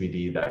from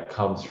CBD that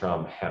comes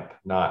from hemp,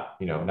 not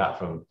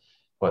from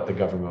what the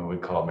government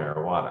would call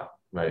marijuana,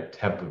 right?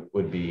 Hemp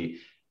would be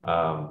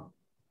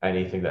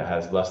anything that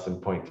has less than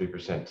 0.3%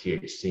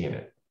 THC in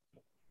it.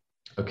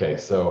 Okay,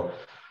 so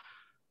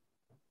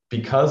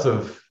because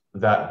of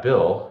that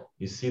bill,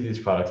 you see these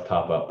products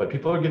pop up, but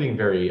people are getting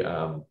very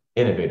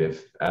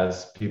innovative,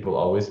 as people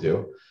always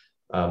do.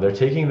 They're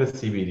taking the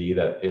CBD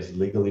that is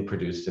legally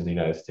produced in the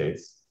United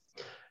States,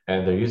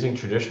 and they're using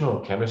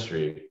traditional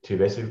chemistry to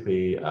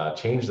basically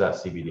change that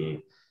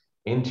CBD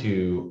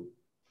into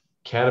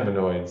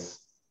cannabinoids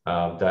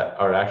that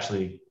are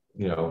actually,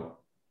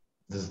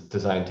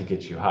 designed to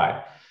get you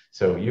high.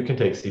 So you can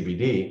take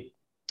CBD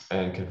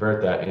and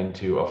convert that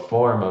into a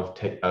form of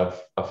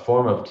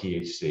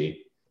THC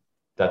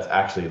that's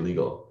actually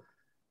legal.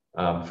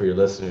 For your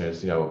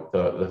listeners,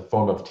 the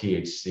form of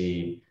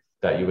THC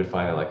that you would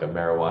find in like a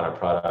marijuana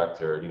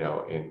product, or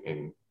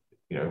in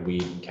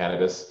weed and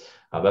cannabis,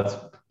 that's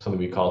something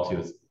we call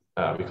it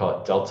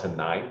Delta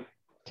 9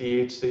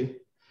 THC.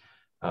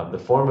 The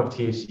form of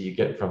THC you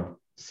get from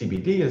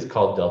CBD is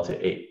called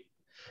Delta 8.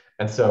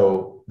 And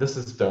so this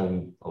has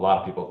thrown a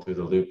lot of people through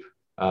the loop,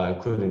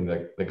 including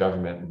the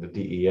government and the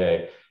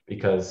DEA,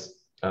 because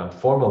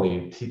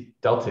formally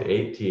Delta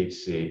 8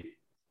 THC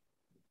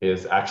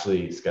is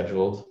actually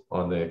scheduled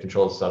on the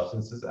Controlled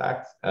Substances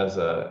Act as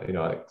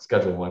a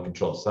Schedule 1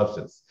 controlled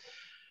substance.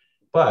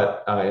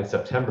 But in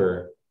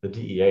September, the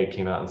DEA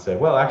came out and said,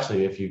 well,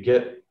 actually, if you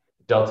get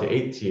Delta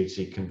 8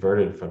 THC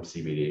converted from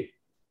CBD,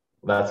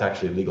 that's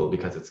actually legal,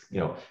 because it's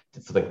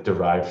like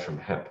derived from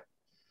hemp.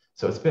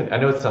 So I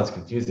know it sounds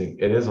confusing.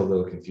 It is a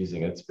little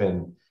confusing. It's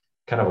been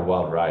kind of a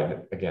wild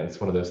ride. Again,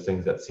 it's one of those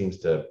things that seems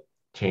to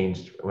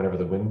change whenever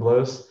the wind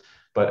blows.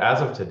 But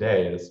as of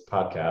today, this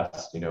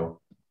podcast,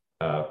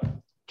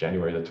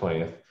 January the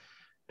 20th,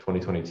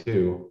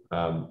 2022,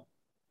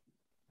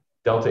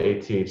 Delta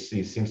 8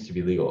 THC seems to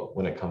be legal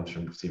when it comes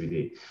from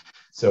CBD.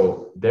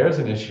 So there's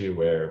an issue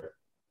where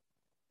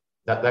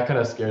that kind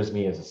of scares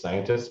me as a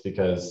scientist,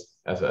 because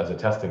as a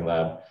testing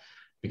lab,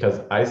 because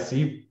I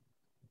see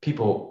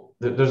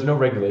there's no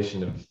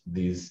regulation of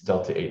these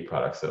Delta 8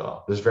 products at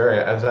all. There's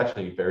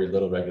actually very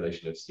little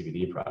regulation of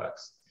CBD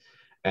products.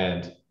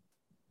 And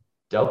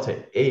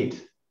Delta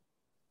 8,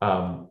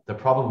 the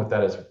problem with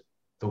that is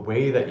the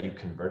way that you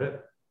convert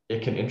it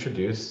can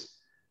introduce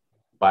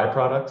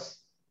byproducts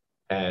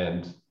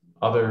and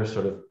other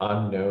sort of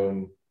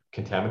unknown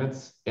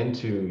contaminants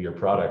into your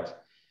product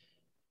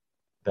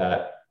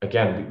that,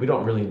 again, we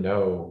don't really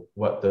know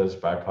what those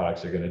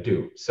byproducts are going to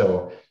do.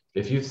 So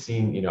if you've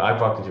seen,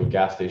 I've walked into a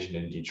gas station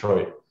in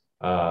Detroit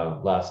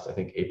last, I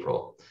think,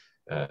 April.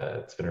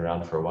 It's been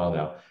around for a while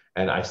now.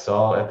 And I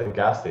saw at the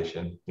gas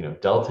station,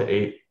 Delta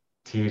 8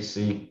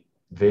 THC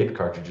vape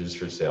cartridges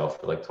for sale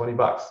for like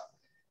 $20.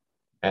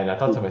 And I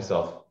thought to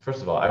myself,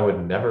 first of all, I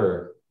would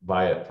never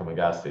buy it from a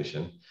gas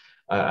station.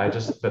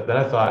 But then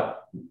I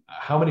thought,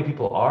 how many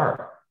people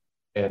are,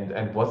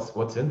 and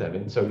what's in them?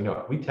 And so,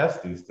 we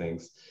test these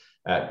things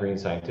at Green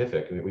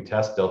Scientific. I mean, we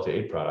test Delta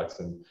 8 products,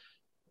 and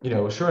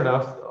sure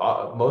enough,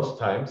 most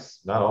times,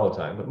 not all the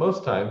time, but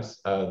most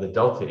times, the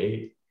Delta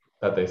 8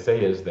 that they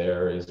say is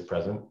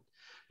present.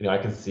 I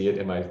can see it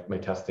in my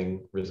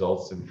testing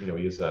results, and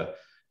we use a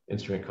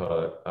instrument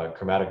called a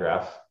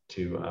chromatograph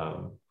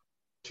to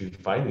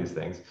find these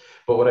things.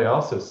 But what I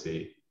also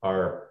see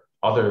are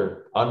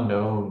other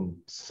unknown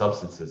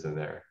substances in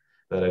there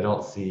that I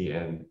don't see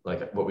in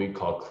like what we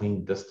call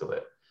clean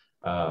distillate.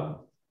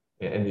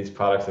 In these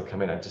products that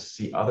come in, I just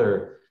see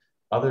other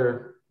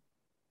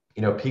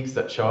peaks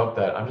that show up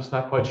that I'm just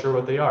not quite sure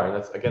what they are. And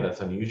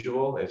that's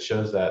unusual. It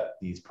shows that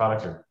these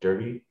products are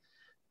dirty,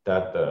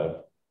 that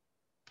the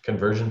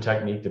conversion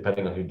technique,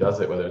 depending on who does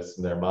it, whether it's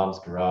in their mom's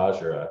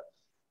garage or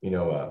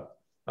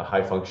a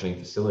high functioning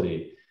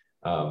facility,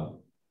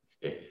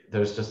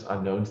 there's just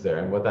unknowns there.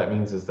 And what that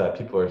means is that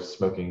people are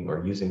smoking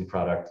or using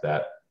product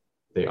that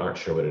they aren't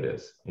sure what it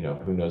is.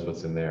 Who knows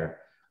what's in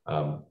there.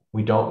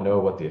 We don't know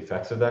what the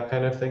effects of that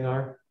kind of thing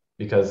are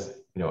because,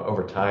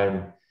 over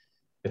time,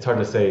 it's hard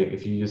to say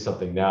if you use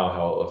something now,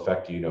 how it'll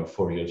affect you,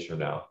 4 years from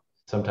now.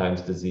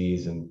 Sometimes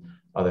disease and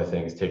other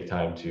things take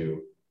time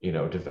to,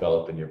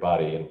 develop in your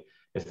body, and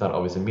it's not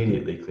always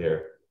immediately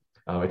clear.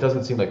 It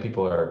doesn't seem like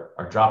people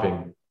are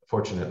dropping,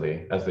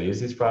 fortunately, as they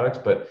use these products,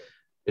 but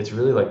it's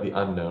really like the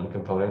unknown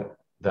component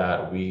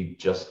that we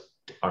just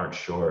aren't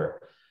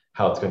sure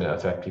how it's going to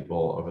affect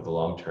people over the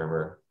long term,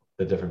 or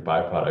the different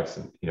byproducts,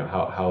 and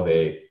how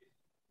they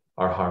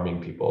are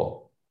harming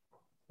people.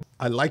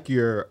 I like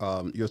your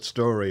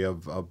story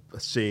of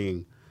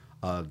seeing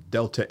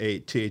Delta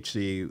 8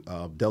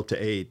 THC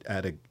Delta 8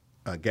 at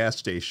a gas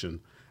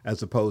station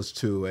as opposed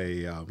to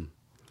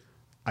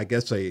I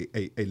guess a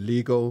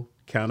legal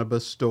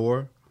cannabis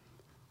store.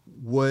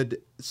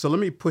 So let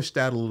me push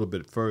that a little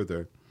bit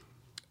further.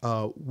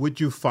 Would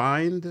you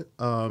find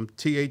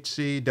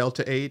THC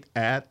Delta 8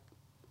 at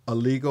a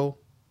legal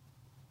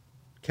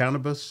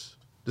cannabis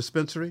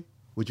dispensary?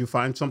 Would you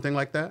find something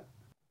like that?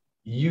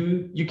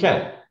 You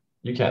can.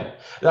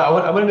 Now,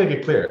 I want to make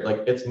it clear.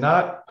 Like, it's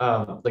not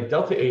like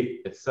Delta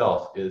 8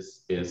 itself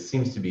is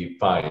seems to be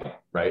fine,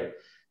 right?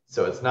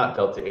 So it's not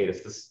Delta 8.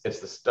 It's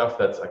the stuff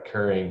that's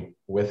occurring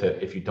with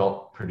it if you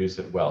don't produce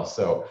it well.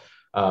 So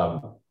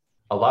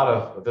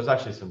there's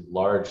actually some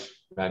large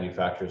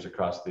manufacturers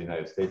across the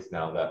United States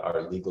now that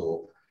are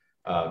legal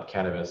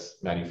cannabis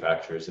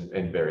manufacturers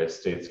in various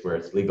states where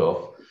it's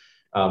legal,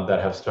 that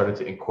have started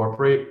to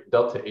incorporate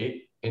Delta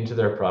 8 into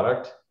their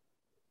products.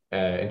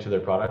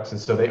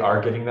 And so they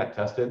are getting that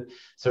tested.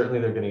 Certainly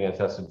they're getting it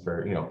tested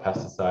for,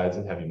 pesticides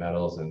and heavy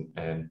metals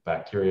and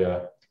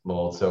bacteria,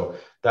 mold. So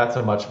that's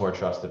a much more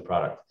trusted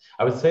product.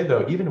 I would say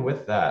though, even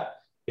with that,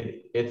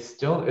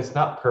 it's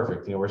not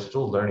perfect. We're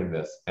still learning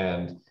this.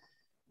 And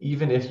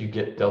even if you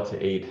get Delta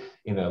 8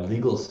 in a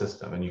legal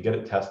system and you get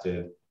it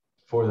tested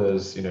for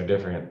those,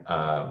 different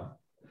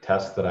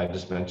tests that I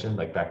just mentioned,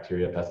 like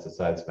bacteria,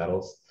 pesticides,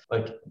 metals,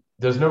 like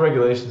there's no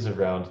regulations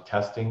around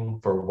testing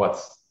for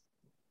what's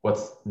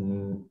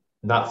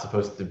not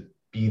supposed to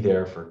be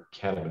there for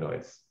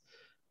cannabinoids.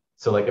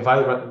 So like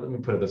let me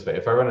put it this way,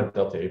 if I run a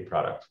Delta 8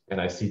 product and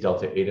I see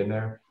Delta 8 in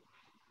there,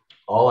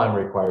 all I'm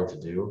required to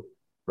do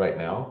right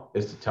now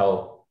is to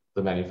tell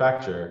the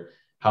manufacturer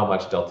how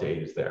much Delta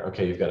 8 is there.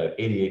 Okay, you've got an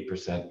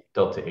 88%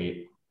 Delta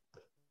 8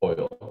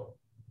 oil.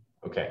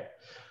 Okay.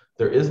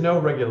 There is no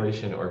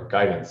regulation or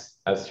guidance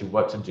as to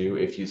what to do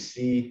if you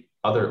see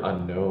other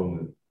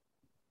unknown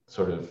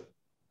sort of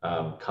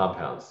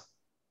compounds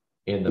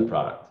in the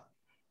product.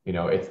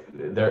 It's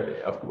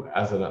there.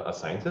 As a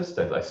scientist,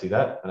 I see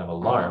that and I'm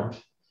alarmed.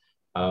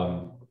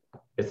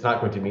 It's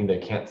not going to mean they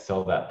can't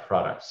sell that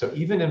product. So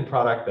even in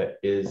product that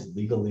is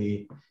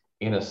legally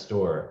in a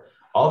store,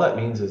 all that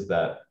means is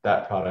that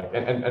product,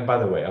 and by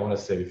the way, I want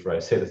to say before I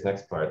say this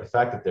next part, the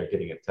fact that they're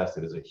getting it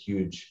tested is a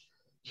huge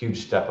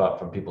step up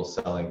from people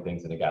selling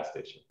things in a gas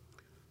station.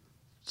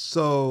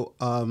 So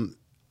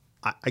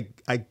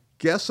I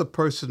guess a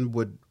person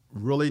would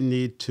really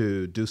need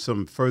to do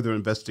some further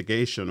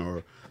investigation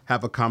or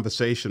have a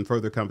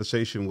further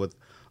conversation with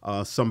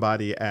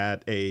somebody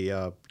at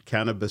a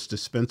cannabis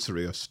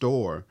dispensary or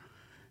store.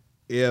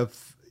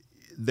 If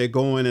they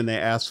go in and they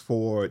ask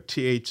for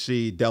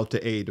THC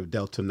Delta 8 or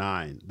Delta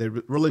 9, they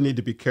really need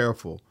to be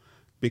careful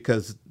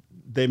because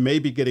they may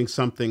be getting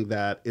something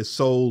that is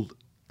sold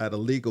at a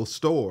legal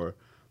store,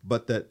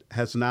 but that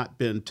has not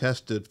been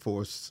tested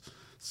for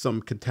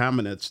some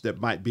contaminants that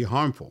might be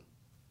harmful.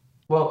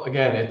 Well,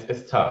 again,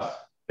 it's tough.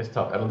 It's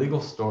tough. At a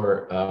legal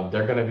store,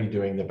 they're going to be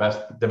doing the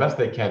best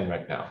they can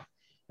right now.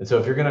 And so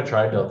if you're going to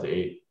try Delta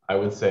 8, I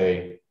would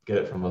say get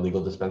it from a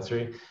legal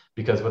dispensary,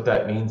 because what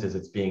that means is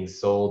it's being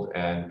sold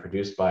and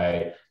produced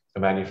by a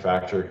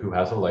manufacturer who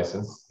has a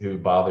license, who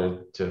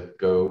bothered to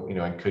go,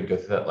 and could go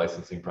through that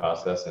licensing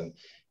process and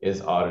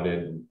is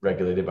audited and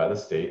regulated by the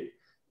state,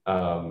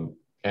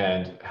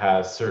 and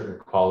has certain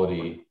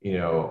quality,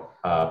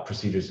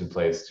 procedures in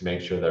place to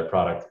make sure their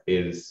product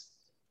is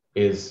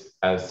as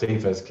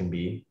safe as can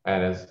be,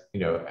 and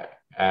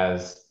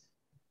as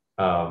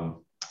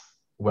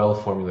well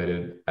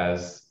formulated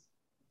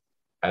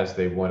as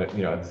they want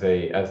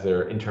it, as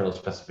their internal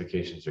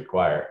specifications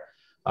require.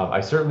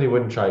 I certainly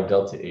wouldn't try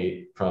Delta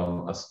 8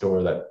 from a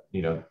store that,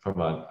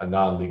 from a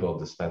non-legal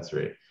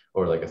dispensary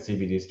or like a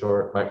CBD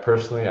store.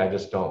 Personally, I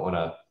just don't want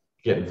to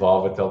get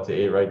involved with Delta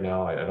 8 right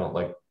now. I don't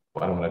want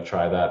to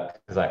try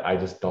that because I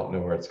just don't know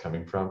where it's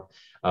coming from.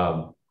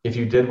 if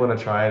you did want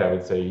to try it, I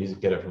would say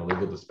get it from a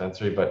legal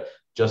dispensary, but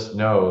just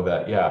know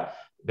that, yeah,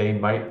 they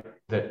might,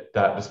 that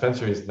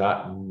dispensary is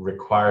not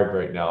required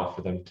right now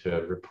for them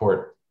to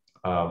report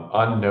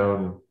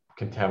unknown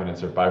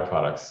contaminants or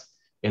byproducts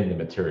in the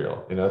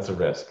material. That's a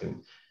risk.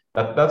 And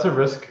that's a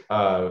risk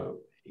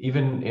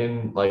even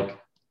in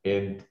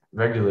in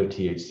regular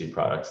THC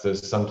products.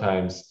 There's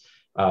sometimes,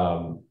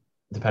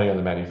 depending on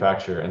the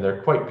manufacturer, and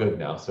they're quite good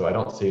now, so I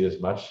don't see it as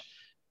much.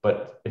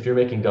 But if you're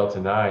making Delta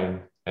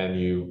 9 and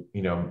you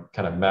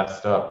kind of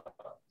messed up,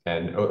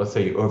 and let's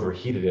say you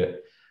overheated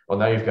it, well,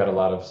 now you've got a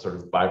lot of sort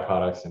of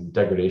byproducts and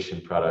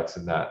degradation products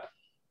in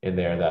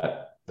there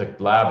that the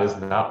lab is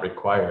not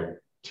required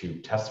to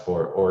test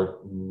for, or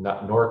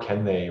not, nor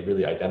can they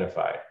really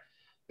identify,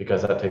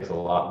 because that takes a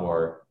lot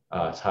more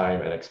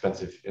time and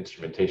expensive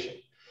instrumentation.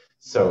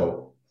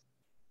 So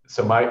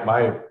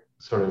my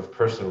sort of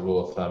personal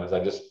rule of thumb is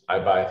I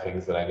buy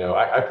things that I know.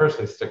 I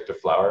personally stick to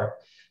flower.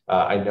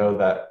 I know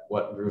that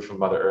what grew from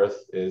Mother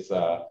Earth is,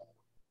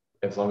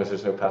 as long as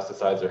there's no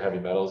pesticides or heavy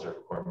metals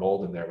or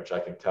mold in there, which I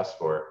can test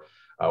for,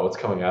 what's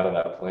coming out of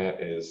that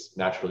plant is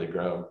naturally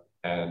grown.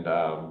 And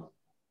I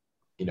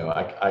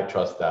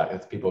trust that.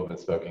 It's people have been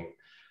smoking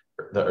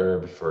the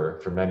herb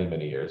for many,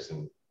 many years,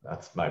 and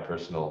that's my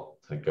personal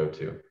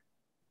go-to.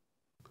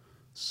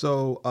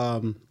 So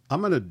I'm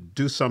going to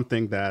do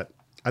something that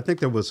I think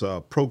there was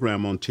a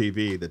program on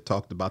TV that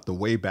talked about the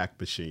Wayback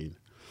Machine.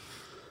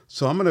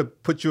 So I'm going to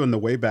put you in the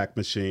Wayback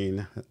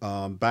Machine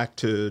back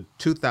to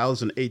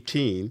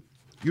 2018.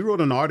 You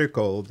wrote an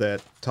article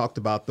that talked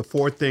about the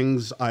 4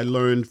 things I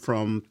learned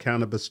from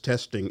cannabis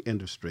testing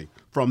industry,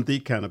 from the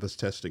cannabis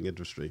testing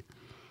industry.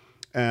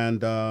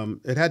 And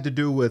it had to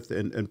do with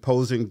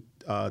imposing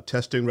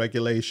testing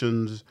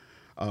regulations.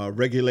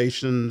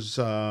 Regulations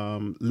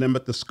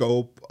limit the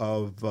scope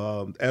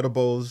of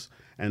edibles,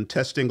 and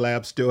testing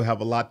labs still have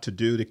a lot to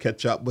do to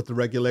catch up with the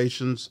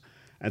regulations.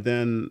 And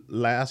then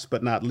last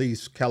but not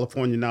least,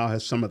 California now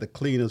has some of the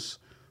cleanest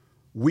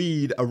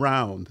weed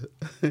around.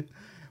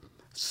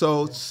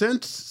 So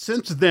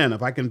since then,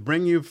 if I can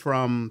bring you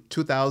from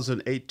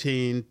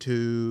 2018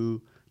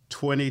 to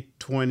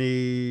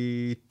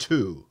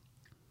 2022,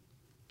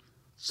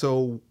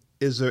 so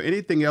is there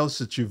anything else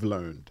that you've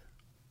learned?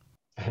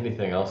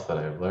 Anything else that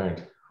I've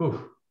learned?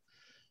 Whew.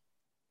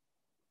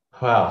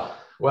 Wow.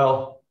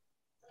 Well,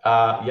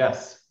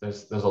 yes,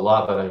 there's a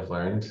lot that I've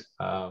learned.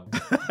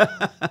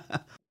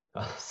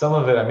 Some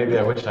of it maybe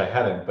I wish I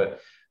hadn't, but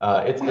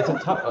it's a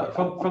tough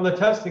from the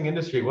testing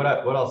industry. What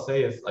I'll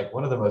say is, like,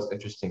 one of the most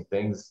interesting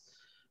things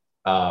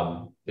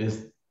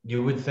is,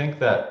 you would think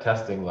that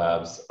testing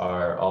labs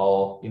are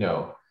all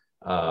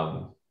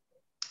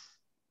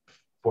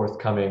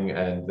forthcoming,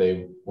 and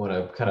they want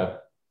to kind of,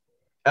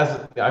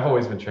 as I've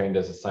always been trained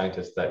as a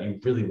scientist, that you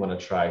really want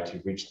to try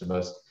to reach the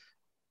most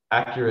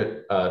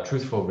accurate,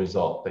 truthful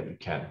result that you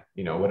can.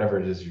 Whatever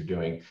it is you're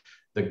doing,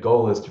 the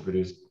goal is to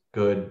produce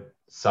good,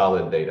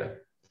 solid data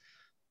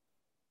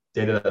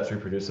that's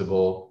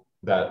reproducible,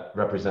 that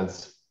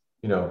represents,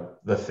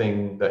 the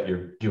thing that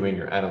you're doing,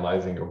 you're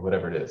analyzing, or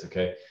whatever it is.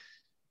 Okay.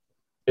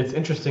 It's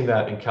interesting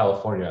that in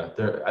California,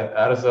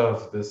 as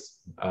of this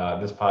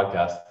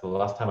podcast, the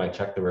last time I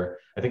checked, there were,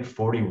 I think,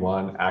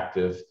 41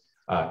 active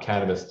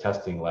cannabis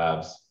testing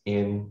labs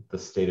in the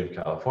state of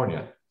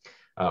California,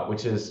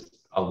 which is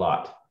a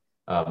lot,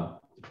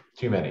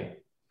 too many.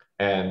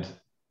 And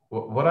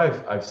what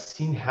I've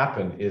seen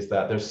happen is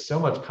that there's so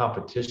much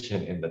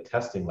competition in the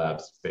testing lab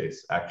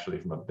space, actually,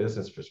 from a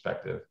business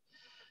perspective,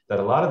 that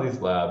a lot of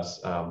these labs,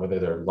 whether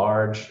they're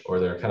large or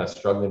they're kind of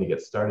struggling to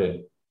get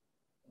started,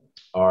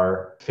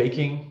 are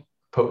faking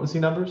potency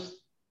numbers.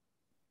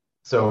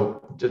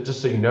 So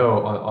just so you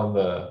know, on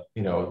the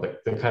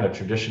the kind of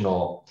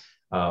traditional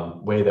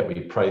way that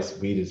we price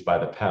weed is by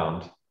the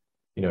pound.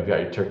 You've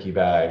got your turkey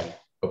bag,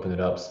 open it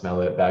up,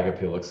 smell it, bag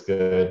appeal looks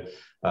good.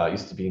 It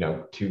used to be,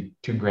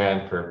 two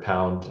grand per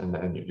pound,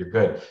 and you're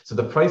good. So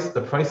the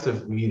price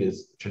of weed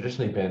has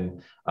traditionally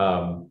been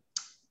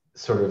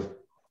sort of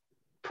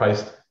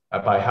priced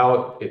by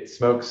how it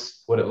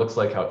smokes, what it looks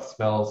like, how it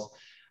smells.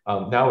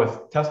 Now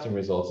with testing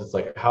results, it's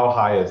like how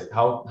high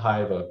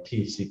of a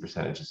THC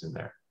percentage is in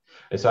there.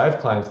 And so I have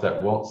clients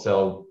that won't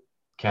sell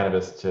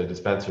cannabis to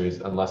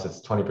dispensaries unless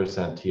it's 20%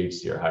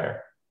 THC or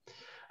higher.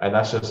 And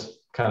that's just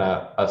kind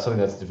of something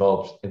that's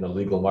developed in the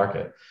legal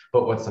market.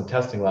 But what some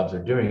testing labs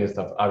are doing is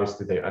that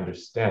obviously they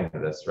understand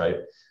this, right?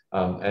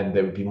 And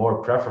they would be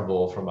more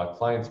preferable from a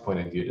client's point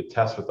of view to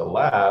test with a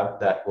lab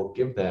that will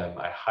give them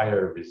a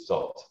higher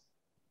result.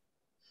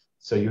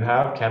 So you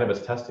have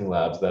cannabis testing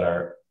labs that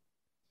are,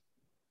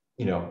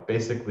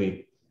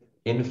 basically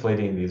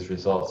inflating these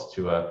results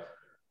to a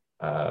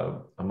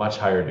much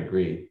higher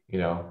degree.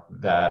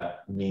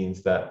 That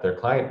means that their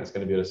client is going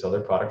to be able to sell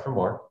their product for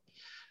more.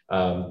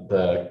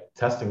 The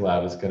testing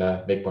lab is going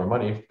to make more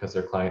money because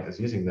their client is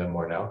using them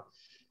more now,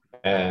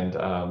 and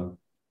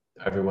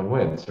everyone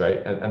wins,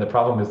 right? And the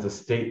problem is the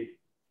state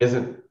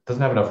doesn't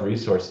have enough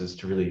resources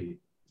to really,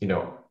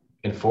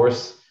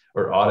 enforce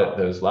or audit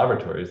those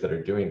laboratories that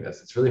are doing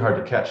this. It's really hard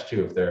to catch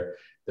too if they're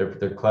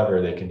they're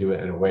clever. They can do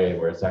it in a way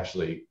where it's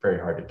actually very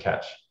hard to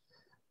catch.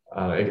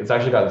 It's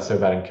actually gotten so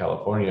bad in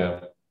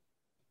California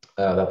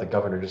that the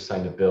governor just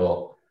signed a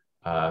bill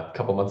a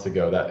couple months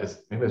ago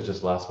maybe it was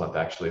just last month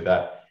actually,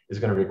 that is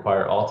going to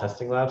require all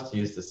testing labs to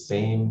use the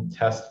same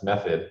test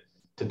method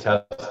to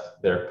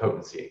test their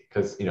potency,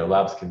 because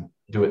labs can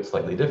do it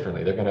slightly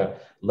differently. They're going to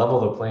level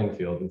the playing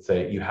field and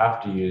say you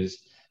have to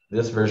use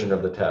this version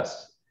of the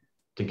test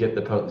to get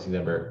the potency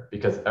number,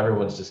 because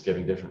everyone's just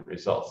giving different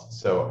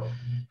results. So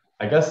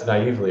I guess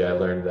naively, I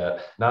learned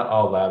that not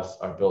all labs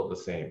are built the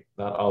same.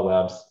 Not all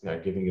labs are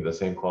giving you the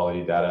same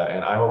quality data.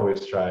 And I've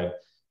always tried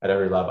at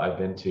every lab I've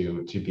been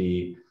to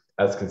be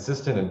as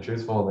consistent and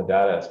truthful in the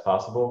data as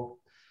possible,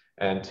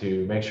 and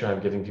to make sure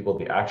I'm giving people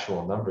the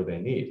actual number they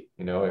need.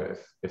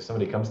 If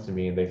somebody comes to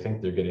me and they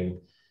think they're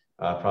getting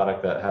a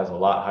product that has a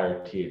lot higher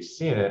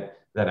THC in it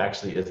than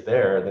actually is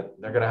there, then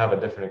they're going to have a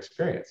different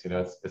experience.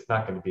 It's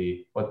not going to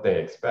be what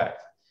they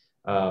expect.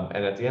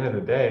 And at the end of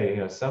the day,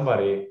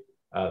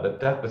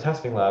 the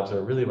testing labs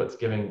are really what's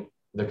giving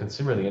the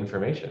consumer the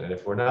information. And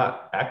if we're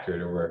not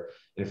accurate, or we're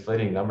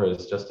inflating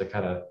numbers just to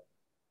kind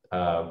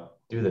of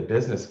do the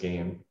business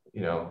game,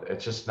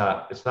 it's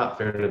not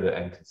fair to the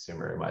end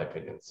consumer, in my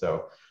opinion.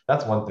 So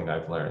that's one thing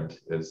I've learned,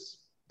 is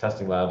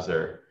testing labs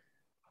are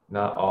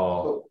not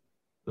all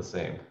the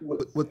same.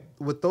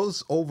 With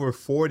those over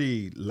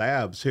 40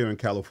 labs here in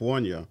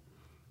California,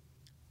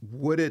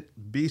 would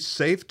it be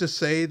safe to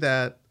say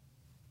that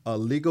a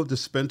legal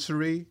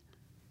dispensary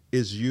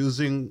is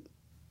using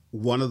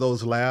one of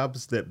those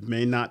labs that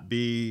may not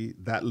be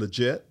that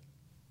legit?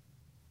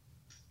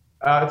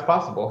 It's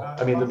possible.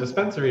 I mean, the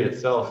dispensary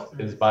itself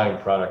is buying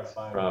products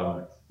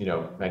from,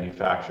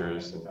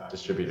 manufacturers and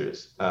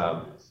distributors.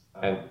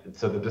 And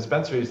so the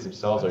dispensaries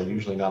themselves are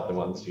usually not the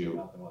ones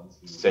who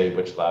say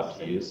which lab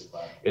to use.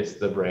 It's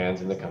the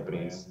brands and the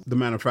companies. The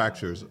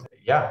manufacturers.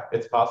 Yeah,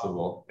 it's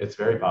possible. It's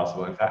very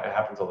possible. In fact, it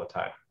happens all the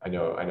time. I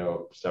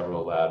know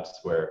several labs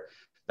where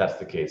that's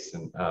the case.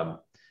 And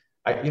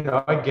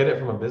I get it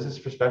from a business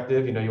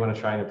perspective. You want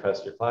to try and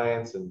impress your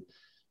clients and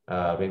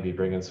maybe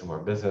bring in some more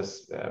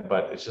business,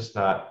 but it's just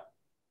not.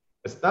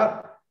 It's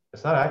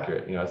not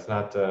accurate. It's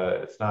not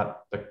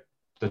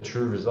the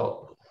true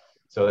result.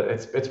 So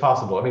it's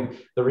possible. I mean,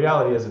 the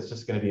reality is it's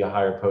just going to be a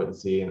higher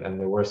potency, and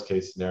the worst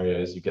case scenario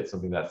is you get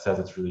something that says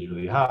it's really,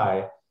 really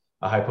high,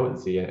 a high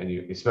potency, and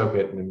you smoke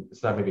it, and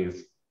it's not maybe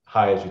as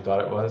high as you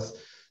thought it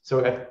was.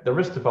 So the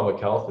risk to public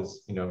health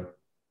is,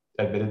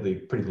 admittedly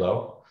pretty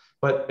low,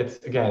 but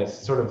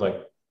it's sort of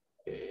like,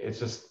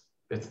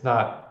 it's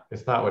not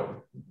what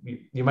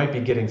you might be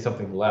getting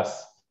something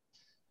less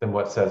than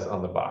what says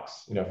on the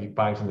box. If you're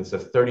buying something that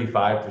says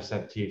 35%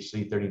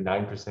 THC,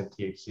 39%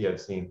 THC,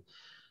 I've seen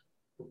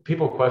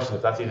people question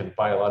if that's even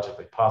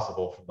biologically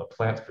possible from the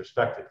plant's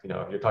perspective.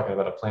 If you're talking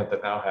about a plant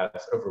that now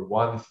has over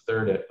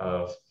 1/3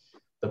 of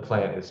the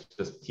plant is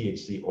just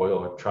THC oil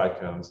or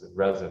trichomes and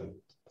resin,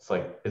 it's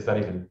like, is that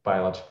even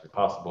biologically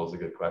possible, is a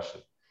good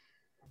question.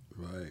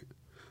 Right.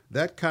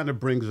 That kind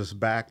of brings us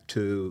back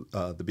to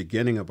the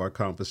beginning of our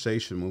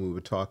conversation when we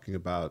were talking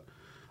about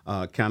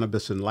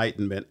cannabis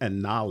enlightenment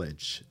and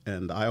knowledge.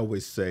 And I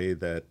always say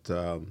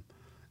that,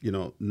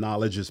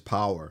 knowledge is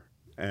power.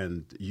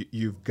 And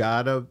you've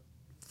got to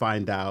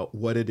find out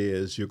what it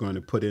is you're going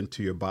to put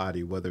into your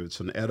body, whether it's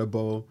an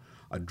edible,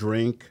 a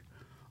drink,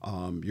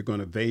 you're going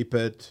to vape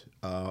it,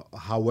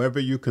 however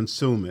you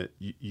consume it,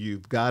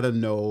 you've got to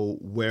know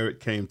where it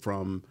came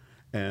from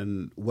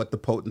and what the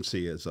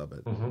potency is of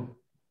it. Mm-hmm.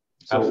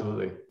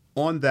 Absolutely. So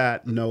on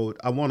that note,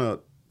 I want to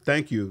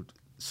thank you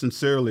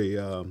sincerely,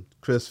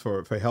 Chris,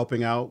 for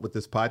helping out with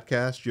this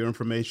podcast. Your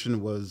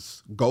information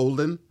was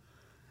golden,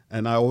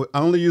 and I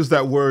only use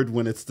that word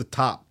when it's the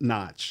top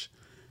notch.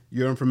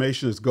 Your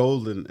information is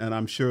golden, and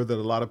I'm sure that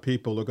a lot of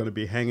people are going to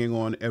be hanging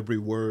on every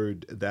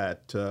word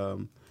that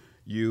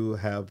you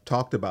have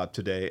talked about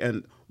today.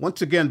 And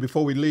once again,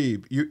 before we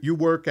leave, you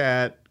work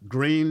at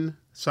Green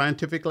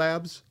Scientific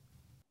Labs?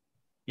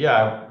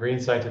 Yeah, Green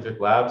Scientific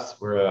Labs.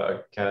 We're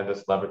a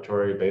cannabis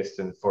laboratory based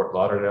in Fort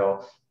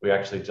Lauderdale. We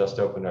actually just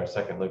opened our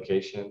second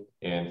location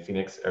in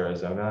Phoenix,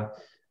 Arizona,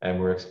 and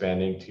we're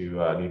expanding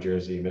to New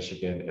Jersey,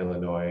 Michigan,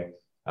 Illinois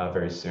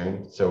very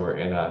soon. So we're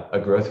in a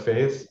growth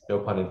phase, no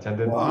pun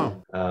intended.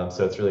 Wow.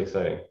 So it's really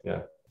exciting.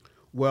 Yeah.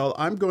 Well,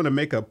 I'm going to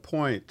make a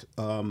point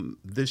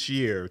this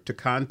year to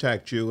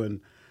contact you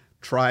and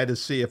try to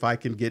see if I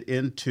can get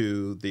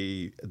into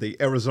the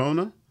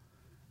Arizona,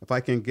 if I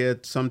can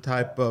get some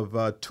type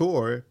of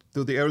tour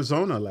through the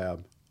Arizona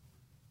lab.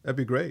 That'd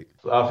be great.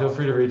 Feel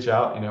free to reach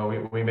out.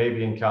 We may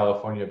be in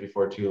California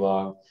before too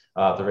long.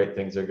 The rate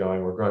things are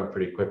going, we're growing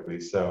pretty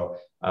quickly. So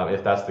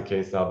if that's the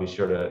case, I'll be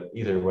sure to,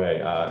 either way,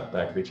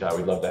 reach out.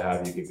 We'd love to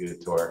have you, give you a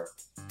tour,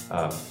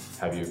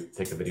 have you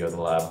take a video of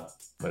the lab,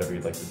 whatever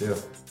you'd like to do.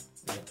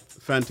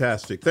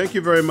 Fantastic. Thank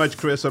you very much,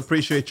 Chris. I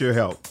appreciate your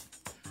help.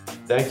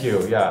 Thank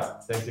you. Yeah.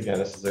 Thanks again.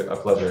 This is a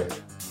pleasure.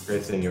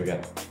 Great seeing you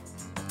again.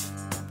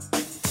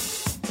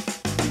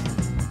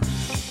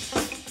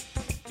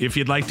 If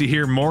you'd like to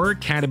hear more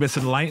Cannabis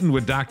Enlightened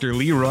with Dr.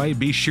 Leroy,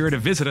 be sure to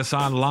visit us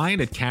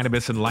online at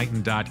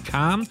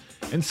cannabisenlightened.com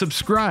and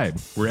subscribe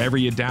wherever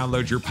you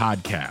download your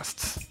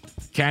podcasts.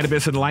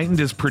 Cannabis Enlightened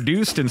is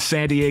produced in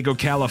San Diego,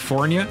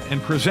 California,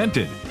 and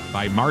presented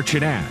by March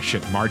and Ash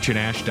at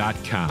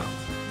marchandash.com.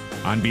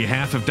 On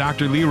behalf of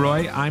Dr.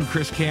 Leroy, I'm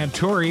Chris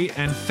Cantori,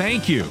 and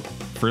thank you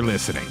for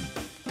listening.